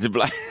toast.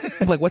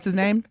 Like, what's his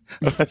name?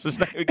 What's his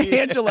name again?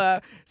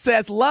 Angela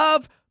says,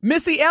 love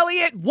Missy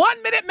Elliott,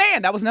 1 Minute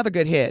Man. That was another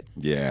good hit.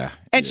 Yeah.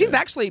 And she's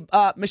actually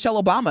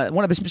Michelle Obama,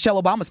 one of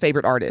Michelle Obama's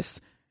favorite artists.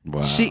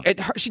 Wow.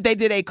 They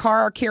did a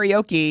car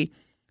karaoke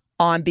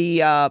on the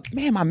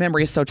my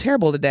memory is so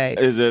terrible today.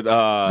 Is it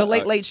the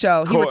Late Late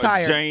Show? He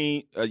retired.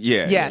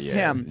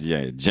 Him.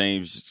 Yeah,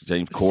 James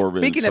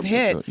Corbin. Speaking of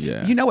hits,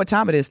 you know what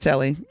time it is,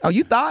 Telly. Oh,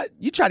 you thought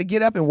you try to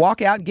get up and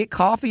walk out and get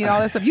coffee and all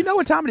that stuff. You know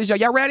what time it is, y'all.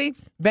 Y'all ready?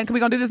 Ben, can we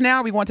gonna do this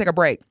now? Or we want to take a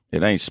break?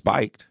 It ain't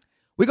spiked.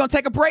 We're gonna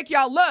take a break,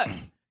 y'all. Look,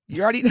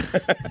 you already.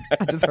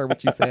 I just heard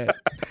what you said.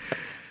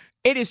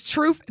 It is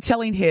Truth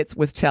Telling Hits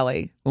with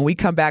Telly. When we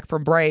come back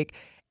from break,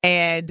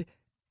 and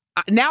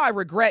now I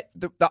regret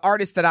the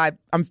artist that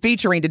I'm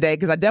featuring today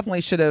because I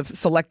definitely should have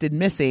selected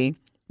Missy.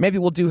 Maybe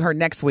we'll do her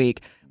next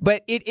week.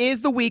 But it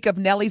is the week of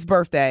Nelly's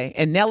birthday,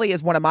 and Nelly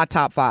is one of my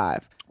top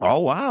 5.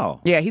 Oh,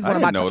 wow. Yeah, he's one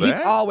of my top 5.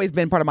 He's always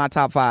been part of my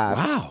top 5.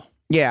 Wow.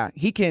 Yeah,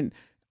 he can.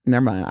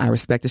 Never mind. I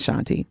respect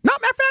Ashanti. No,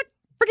 matter of fact,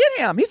 forget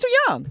him. He's too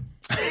young.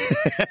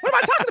 What am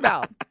I talking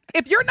about?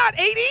 If you're not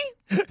 80?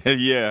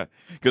 Yeah,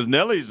 because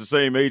Nelly's the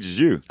same age as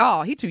you.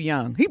 Oh, he's too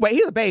young. He's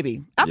a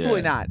baby.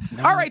 Absolutely not.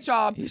 No, all right,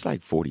 y'all. He's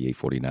like 48,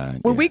 49.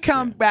 When we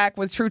come back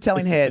with True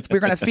Telling Hits, we're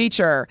going to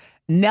feature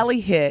Nelly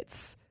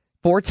hits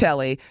for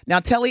Telly. Now,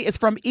 Telly is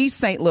from East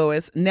St.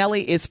 Louis.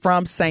 Nelly is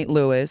from St.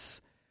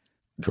 Louis.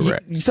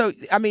 Correct. So,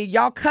 I mean,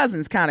 y'all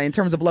cousins kind of in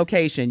terms of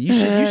location. You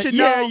should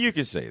know. Yeah, you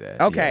can say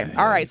that. Okay.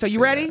 Yeah, all right. So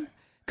you ready?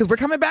 Because we're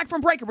coming back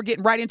from break and we're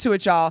getting right into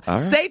it, y'all. Right.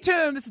 Stay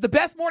tuned. This is the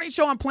best morning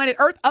show on planet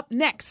Earth. Up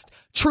next,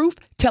 Truth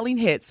Telling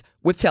Hits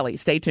with Telly.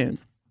 Stay tuned.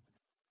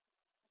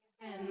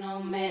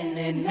 No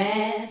minute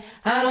man.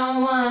 I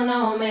don't want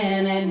no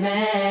minute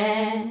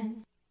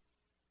man.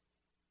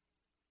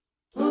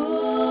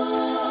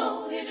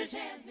 Ooh, here's your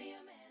chance, be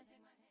a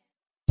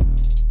man.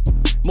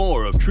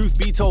 More of Truth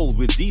Be Told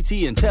with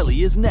DT and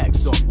Telly is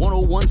next on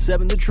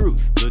 1017 The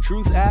Truth, The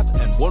Truth app,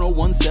 and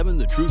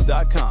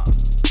 1017thetruth.com.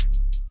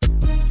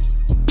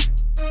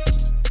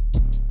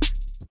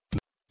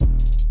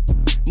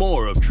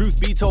 More of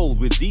Truth Be Told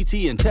with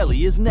DT and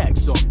Telly is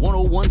next on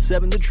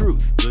 1017 The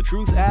Truth, The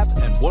Truth app,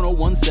 and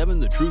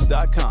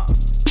 1017thetruth.com.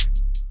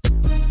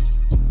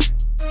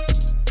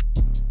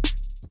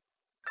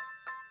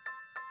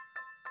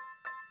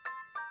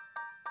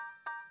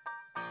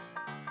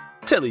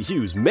 Telly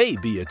Hughes may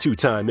be a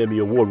two-time Emmy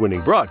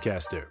Award-winning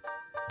broadcaster,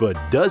 but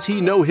does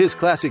he know his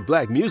classic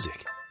black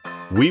music?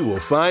 We will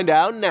find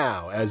out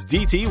now as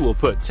DT will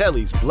put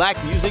Telly's black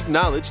music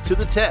knowledge to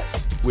the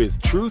test with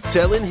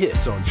truth-telling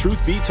hits on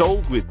Truth Be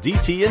Told with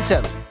DT and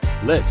Telly.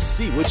 Let's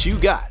see what you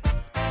got.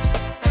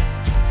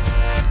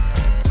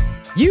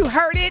 You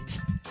heard it.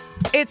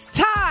 It's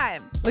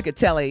time. Look at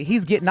Telly.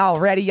 He's getting all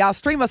ready. Y'all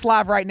stream us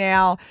live right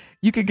now.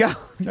 You can go.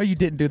 No, you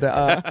didn't do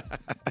the.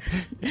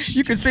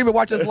 You can stream and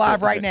watch us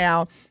live right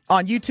now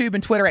on YouTube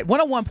and Twitter at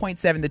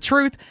 101.7 The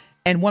Truth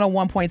and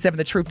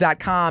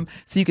 101.7thetruth.com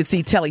so you can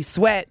see Telly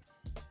sweat.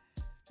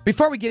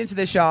 Before we get into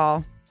this,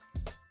 y'all,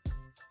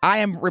 I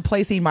am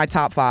replacing my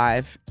top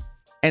 5,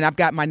 and I've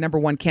got my number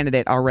 1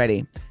 candidate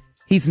already.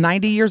 He's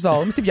 90 years old.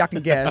 Let me see if y'all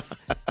can guess.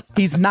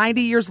 He's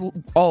 90 years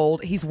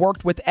old. He's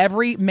worked with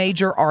every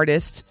major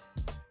artist.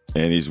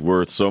 And he's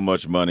worth so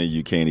much money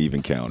you can't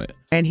even count it.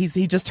 And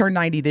he just turned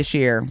 90 this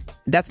year.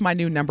 That's my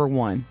new number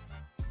 1.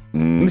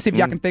 Let me see if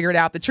y'all can figure it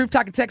out. The Truth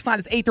Talking text line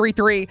is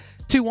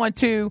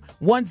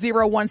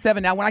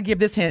 833-212-1017. Now, when I give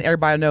this hint,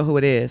 everybody will know who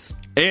it is.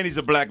 And he's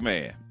a black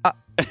man.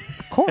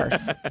 Of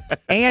course.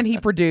 And he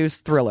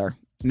produced Thriller.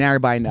 Now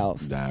everybody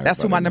knows.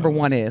 That's who my number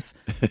 1 is.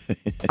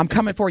 I'm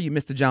coming for you,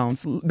 Mr.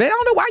 Jones. They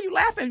don't know why you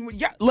laughing.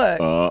 Look,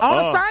 on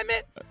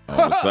assignment.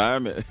 On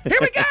assignment. Here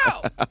we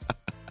go.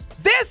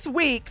 This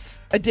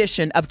week's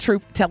edition of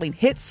Truth Telling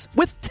Hits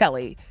with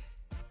Telly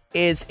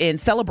is in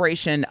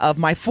celebration of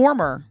my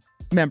former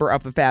member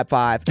of the Fab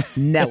Five,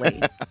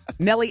 Nelly.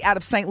 Nelly out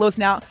of St. Louis.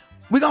 Now,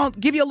 we're going to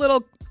give you a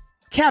little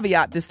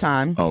caveat this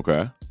time.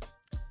 Okay.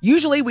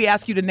 Usually we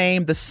ask you to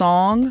name the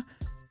song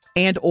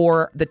and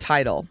or the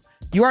title.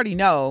 You already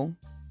know,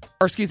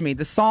 or excuse me,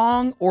 the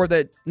song or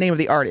the name of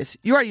the artist.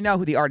 You already know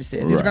who the artist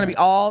is. These are going to be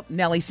all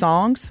Nelly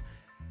songs.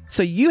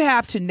 So you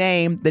have to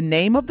name the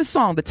name of the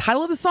song, the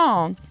title of the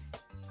song,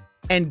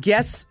 and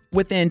guess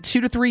within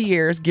 2 to 3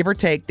 years, give or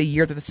take, the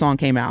year that the song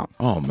came out.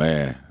 Oh,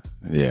 man.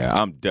 Yeah,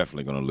 I'm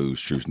definitely going to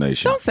lose Truth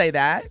Nation. Don't say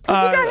that,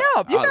 because you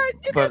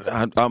got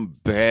help. I'm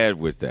bad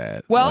with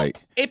that. Well,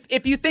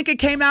 if you think it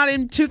came out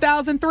in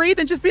 2003,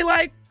 then just be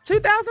like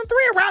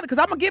 2003 around, because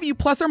I'm going to give you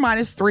plus or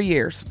minus 3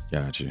 years.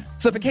 Gotcha.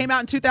 So if it came out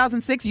in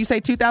 2006, you say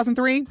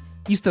 2003,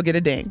 you still get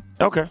a ding.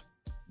 Okay.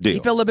 Deal.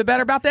 You feel a little bit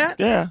better about that?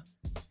 Yeah,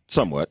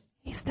 somewhat.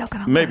 He's still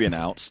going to lose. Maybe an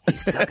ounce.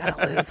 He's still going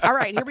to lose. All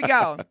right, here we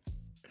go.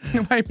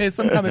 Wait a minute.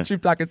 Some other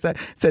Truth Talker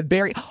said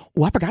Barry.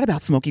 Oh, I forgot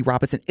about Smokey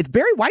Robinson. Is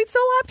Barry White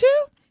still alive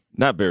too?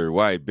 Not Barry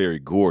White, Barry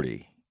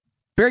Gordy.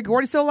 Barry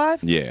Gordy still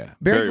alive? Yeah.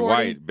 Barry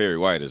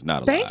White is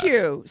not alive. Thank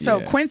you. So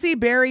yeah. Quincy,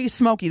 Barry,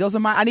 Smokey. Those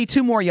are I need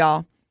 2 more,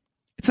 y'all.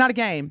 It's not a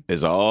game.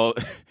 It's all.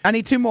 I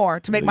need 2 more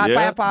to make my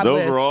Fab Five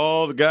list. Those are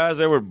all the guys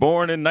that were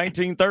born in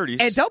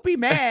 1930s. And don't be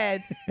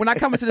mad when I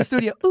come into the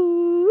studio.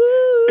 Ooh.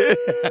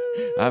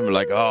 I'm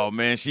like, oh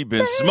man, she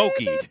been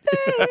smokied.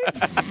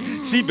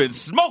 She been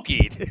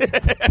smokied.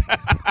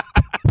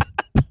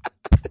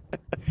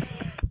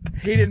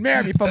 He didn't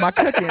marry me for my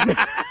cooking.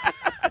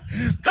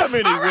 How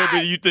many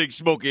women you think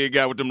Smokey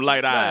got with them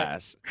light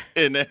eyes?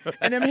 And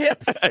them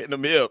hips. And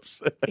them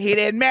hips. He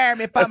didn't marry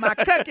me for my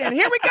cooking.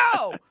 Here we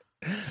go.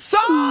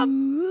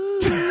 Song.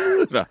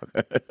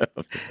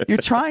 You're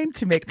trying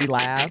to make me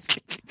laugh.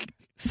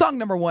 Song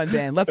number 1,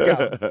 Ben. Let's go.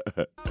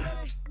 Let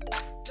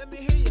me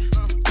hear you.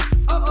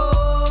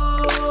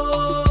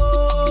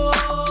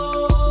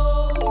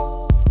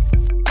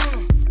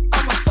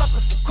 I'm a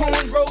sucker for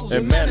cornrows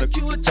and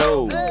manicured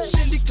toes.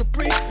 Cindy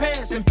Capri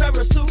pants and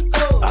parasuit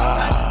clothes.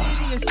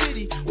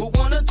 City with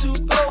 1 or 2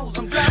 goals.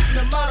 I'm dropping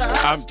them out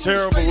of I'm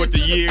terrible with the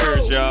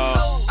years,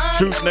 y'all.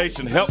 Truth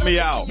Nation, help me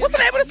out. What's the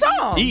name of the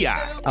song?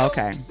 E.I.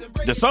 Okay.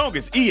 The song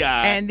is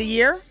E.I. And the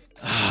year?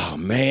 Oh,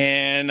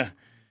 man.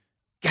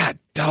 God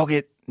dog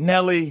it.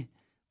 Nelly,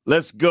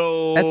 let's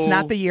go. That's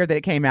not the year that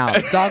it came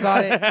out.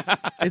 Doggone it.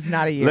 It's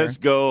not a year. Let's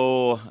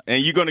go.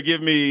 And you're going to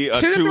give me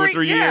 2 or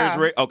 3 years,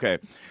 right? Okay.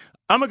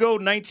 I'm going to go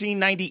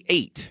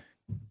 1998.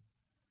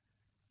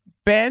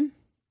 Ben?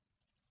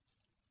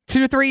 2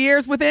 to 3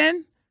 years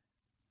within?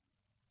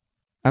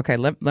 Okay,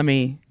 let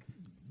me.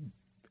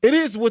 It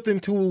is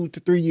within 2 to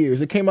 3 years.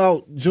 It came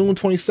out June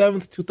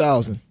 27th,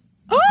 2000.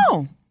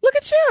 Oh, look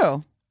at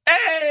you.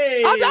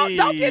 Hey! Oh,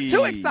 don't get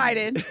too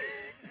excited.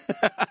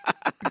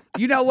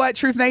 You know what,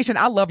 Truth Nation?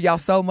 I love y'all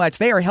so much.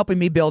 They are helping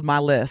me build my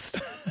list.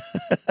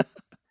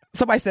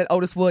 Somebody said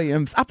Otis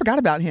Williams. I forgot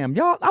about him.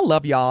 Y'all, I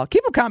love y'all.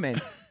 Keep them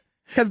coming.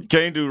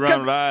 Can't do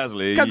Ronald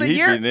Isley. He's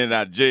been in and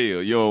out of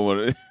jail. You don't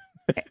want to.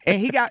 And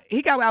he got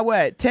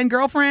what, 10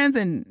 girlfriends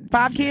and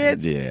 5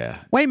 kids? Yeah.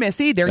 Wait a minute.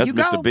 See, there you go.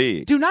 That's Mr.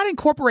 Big. Do not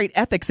incorporate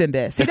ethics in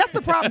this. See, that's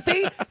the problem.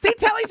 See,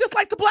 Telly's just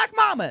like the black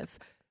mamas.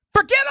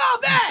 Forget all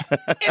that.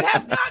 It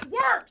has not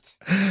worked.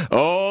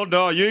 Oh,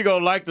 no. You ain't going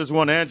to like this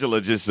one Angela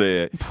just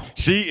said.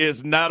 She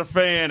is not a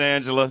fan,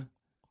 Angela.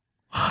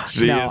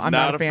 She No, is I'm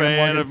not a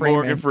fan of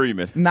Morgan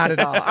Freeman. Not at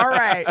all. All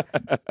right.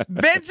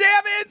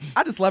 Benjamin.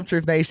 I just love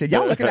Truth Nation.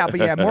 Y'all looking out, but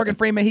yeah, Morgan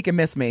Freeman, he can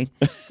miss me.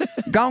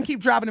 Go on, keep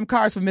driving them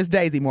cars for Miss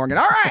Daisy, Morgan.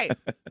 All right.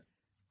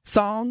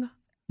 Song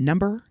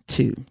number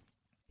 2.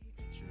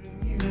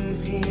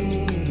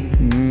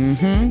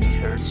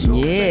 Mm-hmm.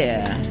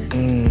 Yeah.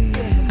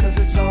 Cause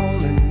it's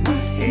all in my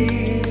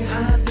head.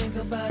 I think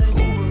about it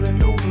over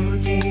and over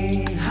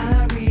again.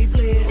 I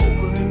replay it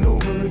over and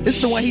over again. This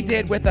is the one he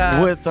did with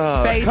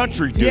Faith,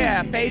 country dude.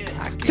 Yeah, Faith,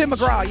 Tim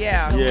McGraw,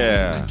 yeah.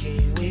 Yeah.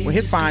 With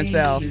his fine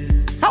self.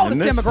 How old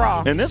is Tim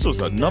McGraw? And this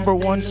was a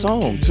 #1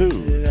 song,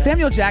 too.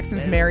 Samuel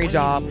Jackson's married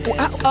job. Tim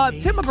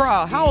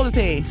McGraw, how old is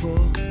he?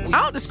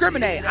 I don't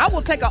discriminate. I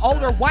will take an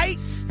older white,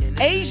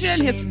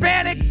 Asian,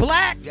 Hispanic,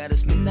 black, Truth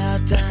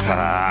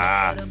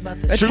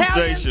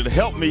Nation,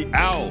 help me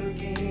out.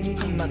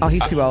 Oh,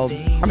 he's too old.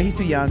 I mean, he's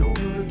too young.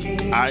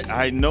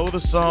 I know the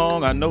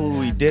song. I know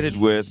who he did it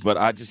with, but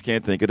I just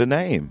can't think of the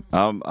name.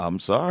 I'm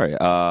sorry.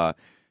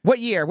 What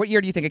year? What year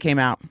do you think it came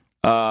out?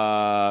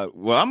 Well,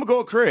 I'm going to go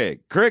with Craig.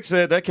 Craig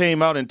said that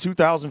came out in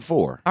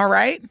 2004. All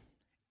right.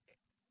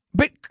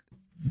 But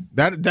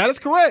That is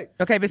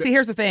correct. okay, but see,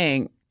 here's the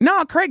thing.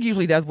 No, Craig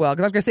usually does well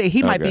because I was going to say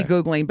he might be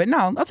Googling, but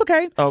no, that's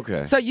okay.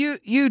 Okay. So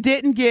you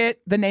didn't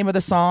get the name of the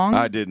song?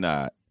 I did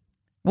not.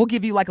 We'll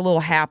give you like a little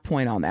half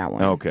point on that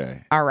one.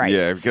 Okay. All right.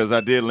 Yeah, because I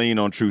did lean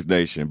on Truth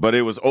Nation, but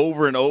it was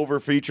Over and Over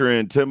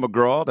featuring Tim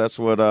McGraw. That's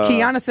what.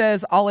 Kiana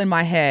says All in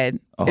My Head.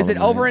 Is it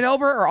Over and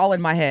Over or All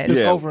in My Head? It's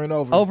Yeah. over and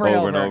over. Over and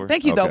Over over. and over.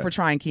 Thank you, though, Okay. for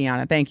trying,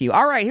 Kiana. Thank you.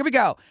 All right, here we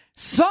go.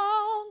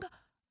 Song.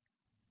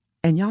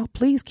 And y'all,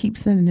 please keep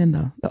sending in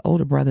the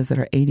older brothers that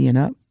are 80 and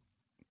up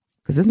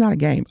because it's not a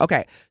game.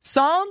 Okay.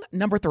 Song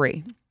number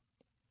 3.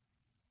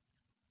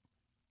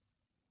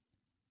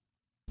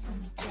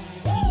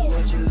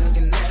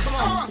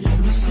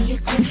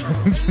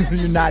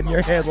 You're nodding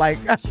your head like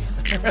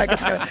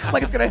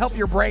it's gonna help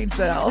your brain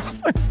cells.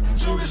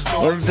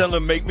 When tell her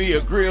make me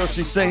a grill,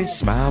 she say,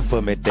 "Smile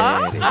for me,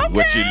 daddy." Okay.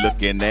 What you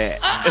looking at?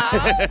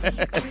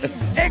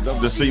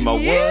 Come to see my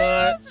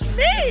what?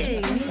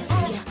 Me.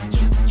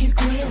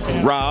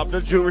 Rob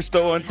the jewelry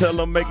store and tell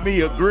them make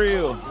me a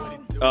grill.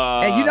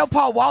 And you know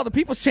Paul Wall, the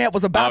People's Champ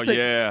was about to.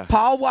 Yeah.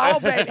 Paul Wall,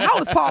 baby. How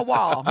old is Paul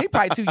Wall? He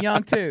probably too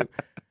young too.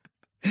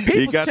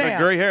 He got that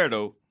gray hair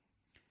though.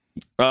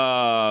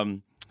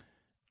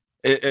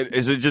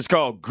 Is it just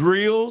called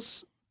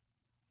Grills?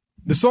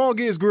 The song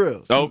is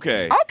Grills.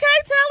 Okay. Okay,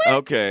 tell it.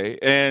 Okay.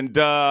 And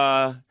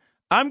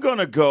I'm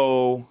gonna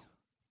go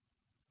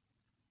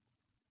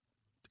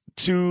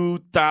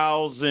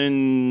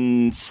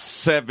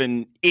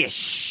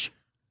 2007-ish.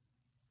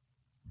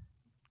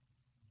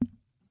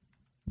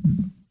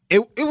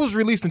 It was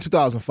released in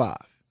 2005.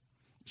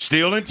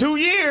 Still in 2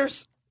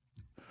 years.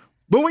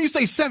 But when you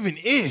say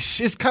 7-ish,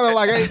 it's kind of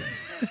like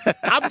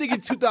I'm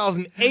thinking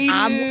 2008.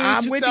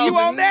 I'm with you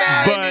on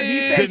that. But He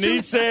said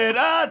Denise said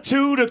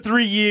 2 to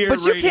 3 years.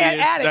 But you can't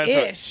radius. add an That's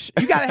ish.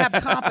 You got to have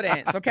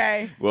confidence,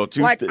 okay? Well,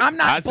 I'm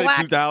not I'd black.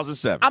 say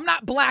 2007. I'm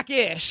not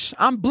black-ish.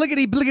 I'm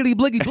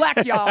bliggity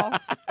black, y'all.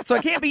 So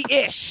it can't be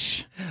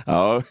ish.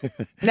 Oh,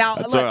 Now,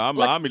 sorry, I'm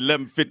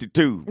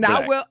 1152.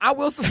 Now black. I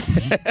will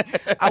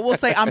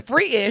say I'm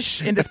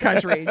free-ish in this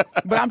country,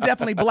 but I'm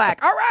definitely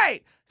black. All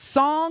right,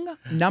 song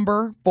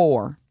number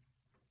 4.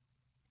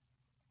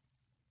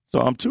 So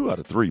I'm 2 out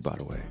of 3, by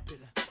the way.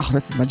 Oh,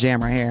 this is my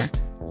jam right here.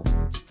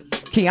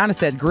 Kiana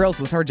said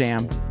Grills was her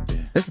jam.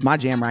 This is my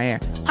jam right here.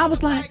 I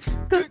was like,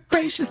 good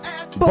gracious,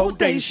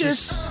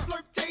 bodacious.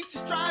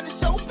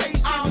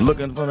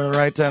 Looking for the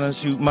right time to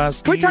shoot my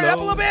ski. Can we turn it up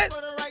a little bit?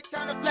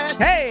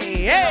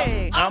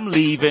 Hey. I'm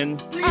leaving.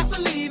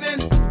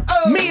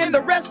 Me and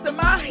the rest of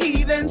my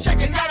heathens. Come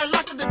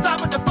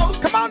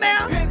on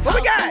now. What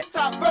we got?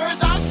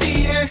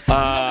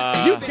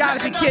 You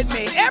gotta be kidding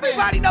me.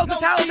 Everybody knows the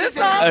title of this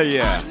song.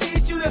 Yeah.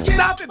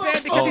 Stop it,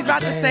 man, because he's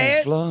about to say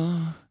it.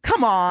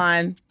 Come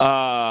on.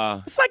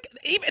 It's like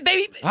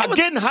I'm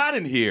getting hot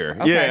in here.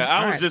 Okay, Yeah, I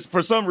all was right. just,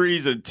 for some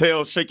reason,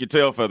 shake your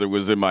tail feather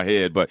was in my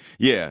head. But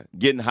yeah,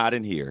 getting hot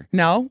in here.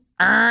 No.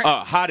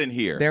 Hot in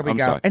here. There we I'm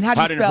go. sorry. And how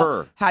do you hot spell? in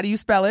her. How do you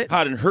spell it?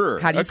 Hot in her.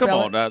 How do you Come spell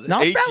on, it? now.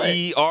 No, spell it.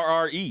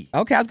 H-E-R-R-E.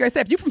 Okay, I was gonna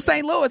say if you're from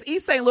St. Louis,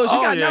 East St. Louis, you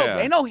Oh, gotta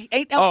yeah. know.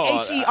 Ain't no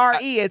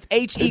H-E-R-E. It's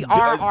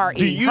H-E-R-R-E.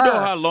 Do you know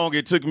how long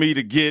it took me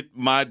to get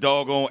my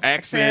doggone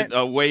accent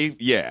away?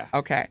 Yeah.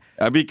 Okay.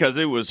 Because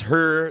it was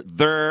her,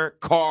 their,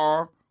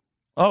 car.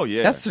 Oh,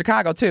 yeah. That's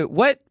Chicago too.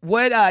 What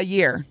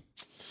year?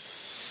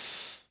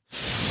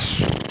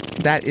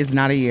 That is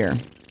not a year.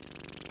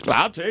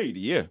 I'll tell you the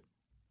year.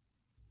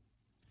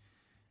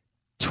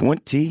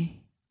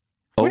 20.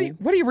 What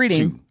are you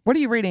reading? What are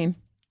you reading?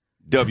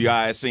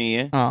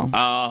 WISN.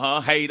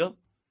 Oh. Hater.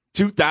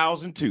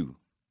 2002.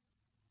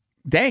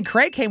 Dang,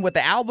 Craig came with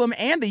the album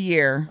and the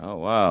year. Oh,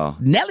 wow.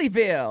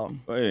 Nellyville.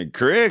 Hey,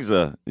 Craig's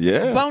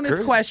Bonus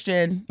Craig.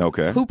 question.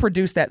 Okay. Who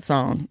produced that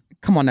song?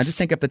 Come on now, just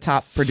think of the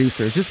top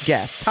producers. Just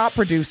guess. Top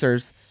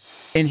producers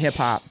in hip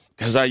hop.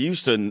 Because I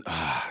used to.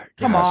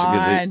 Come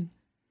on.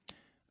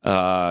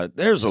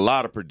 There's a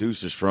lot of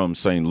producers from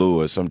St.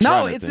 Louis.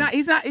 No, it's not.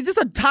 He's not. He's just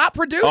a top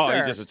producer. Oh,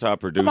 he's just a top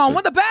producer. Come on,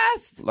 one of the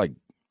best. Like,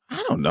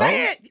 I don't know.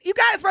 Say it. You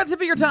got it right at the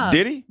tip of your tongue.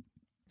 Did he?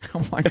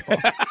 Oh, my God.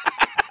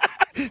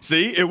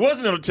 See, it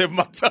wasn't on the tip of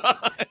my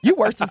tongue. You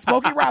worse than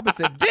Smokey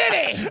Robinson. Did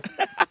he?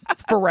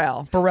 It's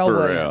Pharrell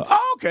Williams.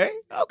 Oh, okay.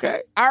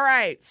 All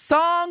right.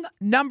 Song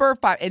number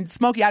 5. And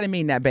Smokey, I didn't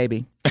mean that,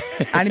 baby.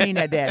 I didn't mean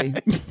that, daddy.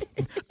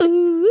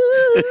 Ooh,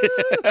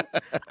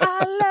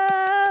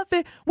 I love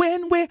it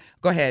when we're...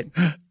 Go ahead.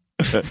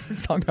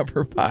 Song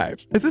number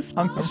 5. Is this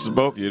song number 5?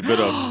 Smokey, it's been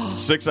up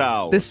 6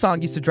 hours. This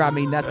song used to drive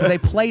me nuts because they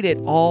played it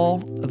all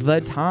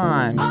the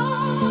time.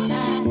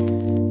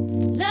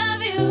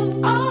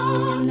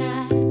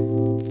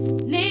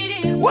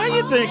 Why do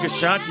you think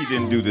Ashanti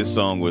didn't do this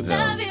song with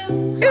him?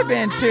 It'd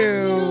been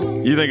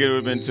too. You think it would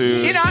have been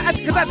too? You know,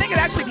 because I think it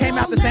actually came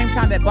out the same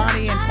time that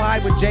Bonnie and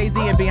Clyde with Jay-Z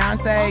and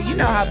Beyonce. You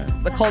know how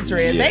the culture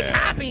is. Yeah. They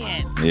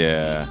copying.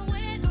 Yeah.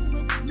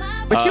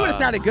 But she would have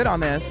sounded good on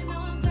this.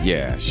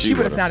 Yeah, She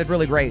would have sounded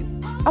really great.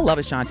 I love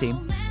Ashanti.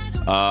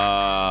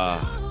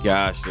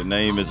 Gosh, the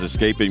name is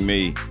escaping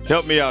me.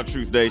 Help me out,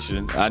 Truth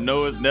Nation. I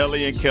know it's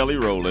Nelly and Kelly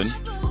Rowland.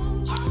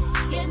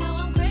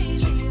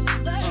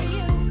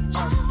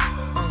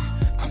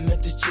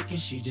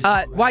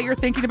 While you're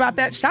thinking about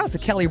that, shout out to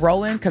Kelly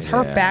Rowland because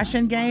her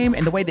fashion game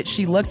and the way that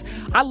she looks.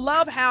 I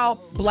love how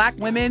black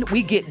women,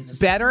 we get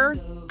better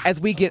as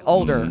we get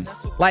older.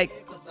 Like,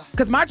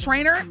 because my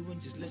trainer,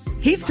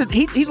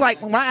 he's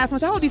like, when I asked him, I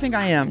said, how old do you think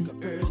I am?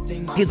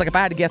 He's like, if I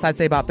had to guess, I'd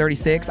say about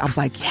 36. I was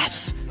like,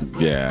 yes.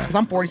 Yeah. Because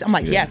I'm 40. I'm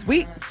like, yes.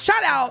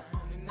 Shout out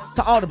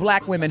to all the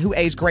black women who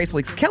age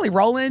gracefully. Kelly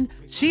Rowland,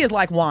 she is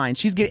like wine.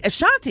 She's getting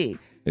Ashanti.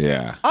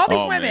 Yeah. All these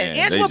women. Man.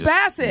 Angela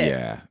Bassett.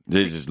 Yeah.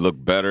 They just look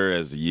better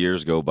as the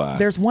years go by.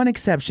 There's one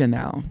exception,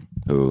 though.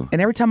 Who?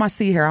 And every time I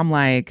see her, I'm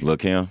like...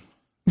 Look him.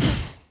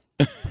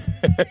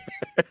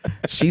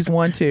 She's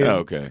one, too.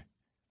 Okay.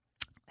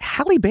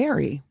 Halle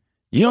Berry.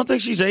 You don't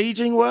think she's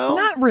aging well?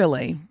 Not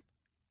really.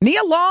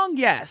 Nia Long,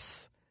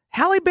 yes.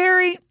 Halle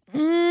Berry,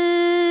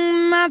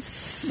 not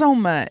so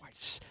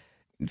much.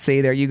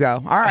 See, there you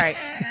go. All right.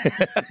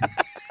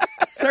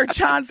 Sir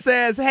John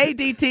says, hey,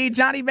 DT,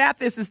 Johnny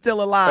Mathis is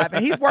still alive.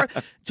 And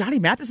Johnny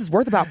Mathis is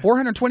worth about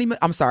 $420 million.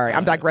 I'm sorry,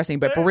 I'm digressing,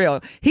 but for real,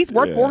 he's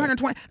worth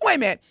 $420. Wait a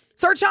minute.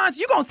 Sir John,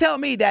 you going to tell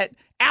me that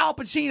Al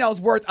Pacino's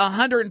worth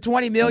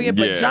 $120 million,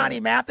 but Johnny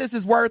Mathis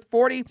is worth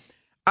 40?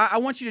 I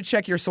want you to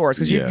check your source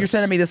because you're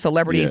sending me this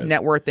celebrity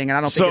net worth thing, and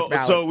I don't think it's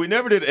valid. So we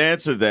never did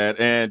answer that,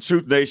 and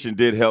Truth Nation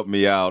did help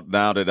me out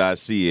now that I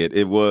see it.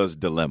 It was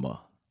Dilemma.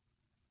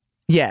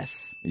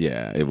 Yes.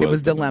 Yeah, it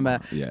was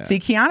Dilemma. Yeah. See,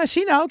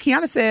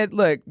 Kiana said,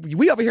 look,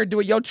 we over here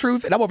doing your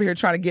truth, and I'm over here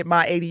trying to get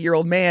my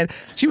 80-year-old man.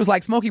 She was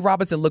like, Smokey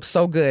Robinson looks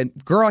so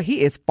good. Girl,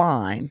 he is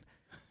fine.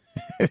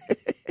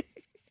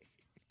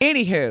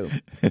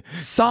 Anywho,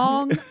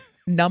 song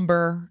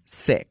number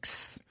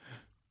 6.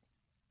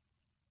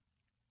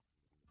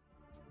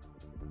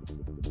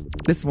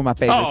 This is one of my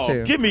favorites,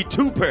 too. Give me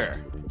 2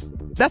 pair.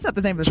 That's not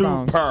the name of the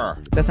song. 2 pair.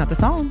 That's not the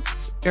song.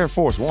 Air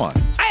Force One.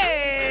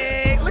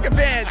 Hey, look at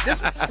Ben.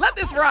 Let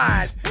this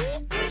ride.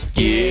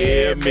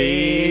 Give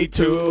me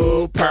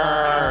 2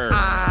 pairs.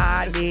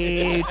 I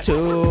need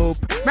 2.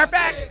 Matter of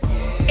fact,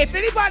 if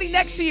anybody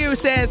next to you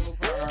says,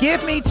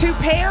 give me 2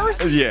 pairs,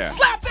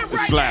 slap them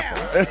right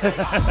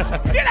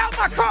now. Get out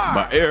my car.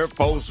 My Air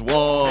Force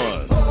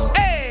Ones.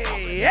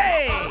 Hey.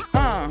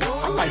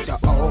 I like the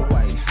old way.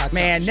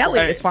 Man, Nelly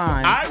is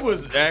fine. I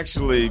was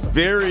actually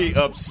very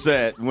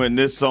upset when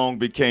this song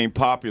became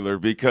popular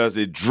because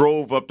it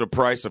drove up the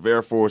price of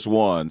Air Force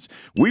Ones.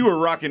 We were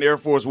rocking Air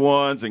Force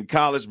Ones in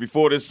college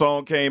before this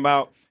song came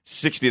out,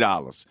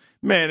 $60.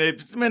 Man,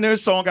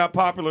 this song got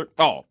popular.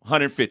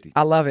 $150.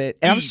 I love it.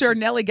 And I'm sure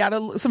Nelly got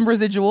some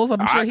residuals.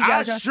 I'm sure he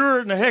got. I sure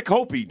in the heck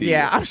hope he did.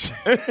 Yeah, I'm sure.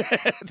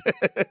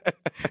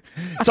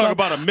 Talk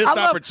about a missed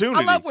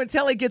opportunity. I love when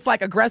Telly gets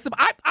like aggressive.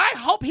 I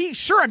hope he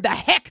sure in the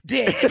heck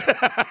did.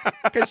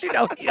 Because he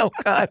don't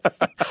cuss.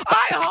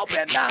 I hope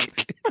in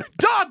the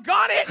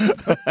doggone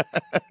it.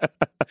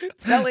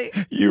 Telly.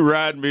 You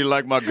ride me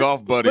like my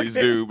golf buddies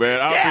do, man.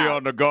 I'll be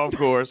on the golf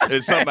course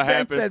and something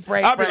happens.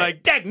 I'll be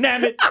like,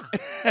 dagnabbit.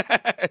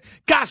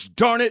 Gosh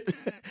darn it.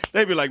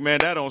 They be like, man,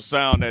 that don't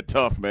sound that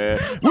tough, man.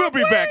 We'll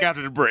be back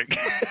after the break.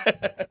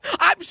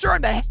 I'm sure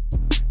in the heck.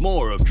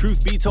 More of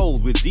Truth Be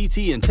Told with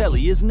DT and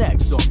Telly is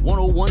next on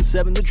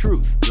 1017 The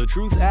Truth, The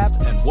Truth app,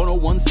 and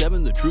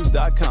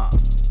 1017thetruth.com.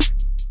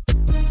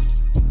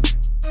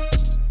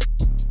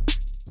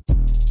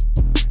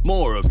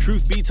 More of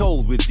Truth Be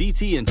Told with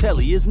DT and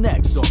Telly is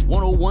next on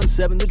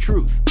 1017 The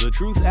Truth, The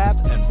Truth app,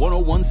 and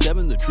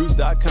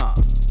 1017thetruth.com.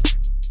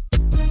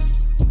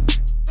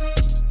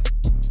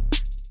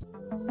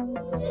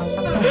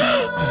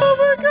 Oh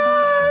my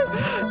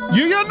God!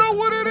 You know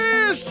what it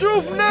is,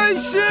 Truth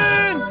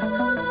Nation!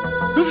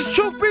 This is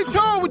Truth Be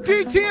Told with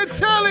DT and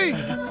Telly.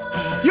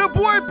 Your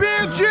boy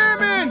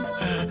Benjamin.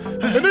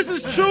 And this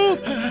is Truth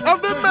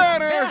of the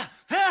Matter.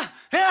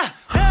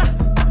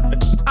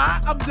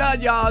 I'm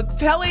done, y'all.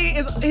 Telly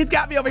he's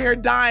got me over here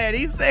dying.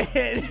 He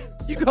said,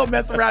 You gonna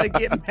mess around and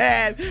get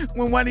mad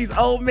when one of these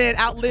old men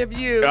outlive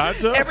you.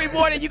 Every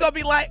morning you gonna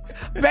be like,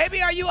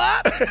 baby, are you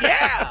up?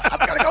 Yeah,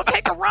 I'm gonna go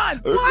take a run.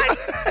 What?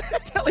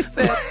 Telly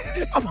said,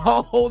 I'm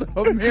gonna hold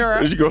a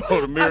mirror. You gonna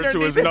hold a mirror to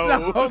his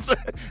nose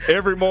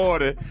every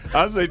morning.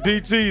 I say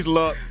DT's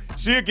luck.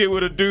 She'll get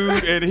with a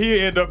dude, and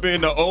he'll end up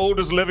being the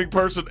oldest living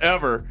person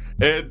ever.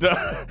 And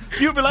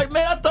you'll be like,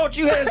 man, I thought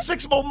you had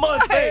 6 more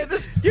months, man.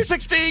 This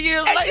 16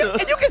 years later.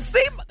 And you can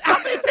see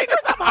how many fingers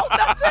I'm holding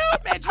up to.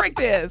 Man, drink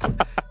this.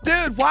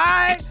 Dude,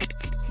 why?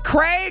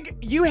 Craig,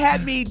 you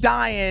had me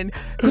dying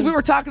because we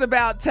were talking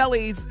about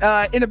Telly's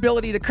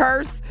inability to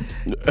curse.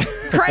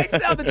 Craig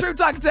said on the True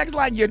Talk text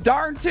line, you're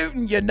darn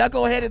tootin', you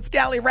knuckleheaded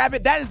scally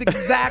rabbit. That is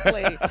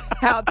exactly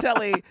how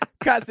Telly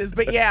cusses.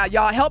 But yeah,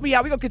 y'all, help me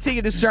out. We're going to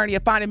continue this journey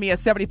of finding me a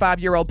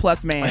 75-year-old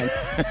plus man.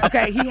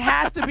 Okay, he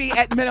has to be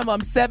at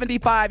minimum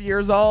 75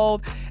 years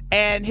old.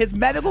 And his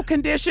medical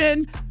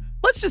condition,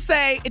 let's just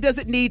say it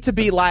doesn't need to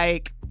be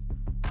like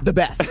the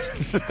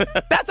best.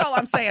 That's all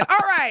I'm saying.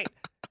 All right.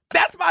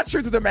 That's my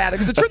truth of the matter.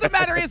 Because the truth of the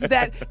matter is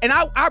that, and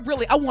I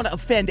want to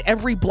offend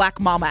every black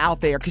mama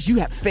out there because you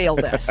have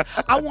failed us.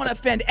 I want to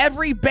offend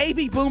every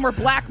baby boomer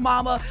black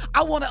mama.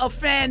 I want to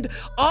offend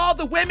all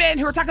the women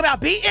who are talking about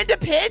be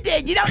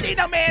independent. You don't need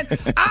no man.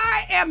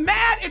 I am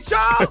mad at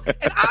y'all,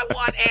 and I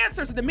want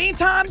answers. In the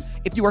meantime,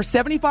 if you are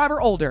 75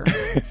 or older,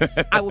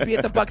 I will be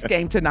at the Bucks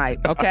game tonight,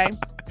 okay?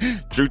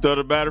 Truth of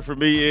the matter for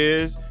me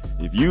is,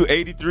 if you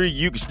 83,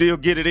 you can still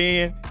get it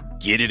in.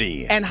 Get it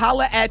in. And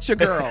holla at your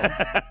girl.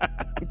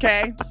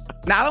 Okay?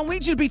 Now, I don't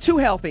need you to be too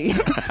healthy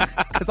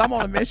because I'm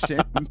on a mission.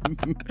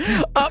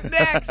 Up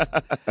next,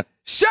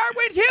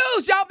 Sherwood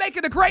Hughes. Y'all make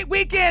it a great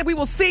weekend. We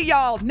will see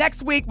y'all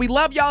next week. We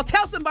love y'all.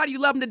 Tell somebody you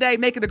love them today.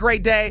 Make it a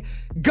great day.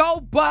 Go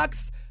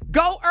Bucks.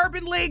 Go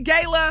Urban League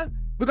Gala.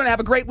 We're going to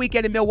have a great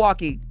weekend in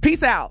Milwaukee.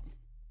 Peace out.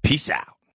 Peace out.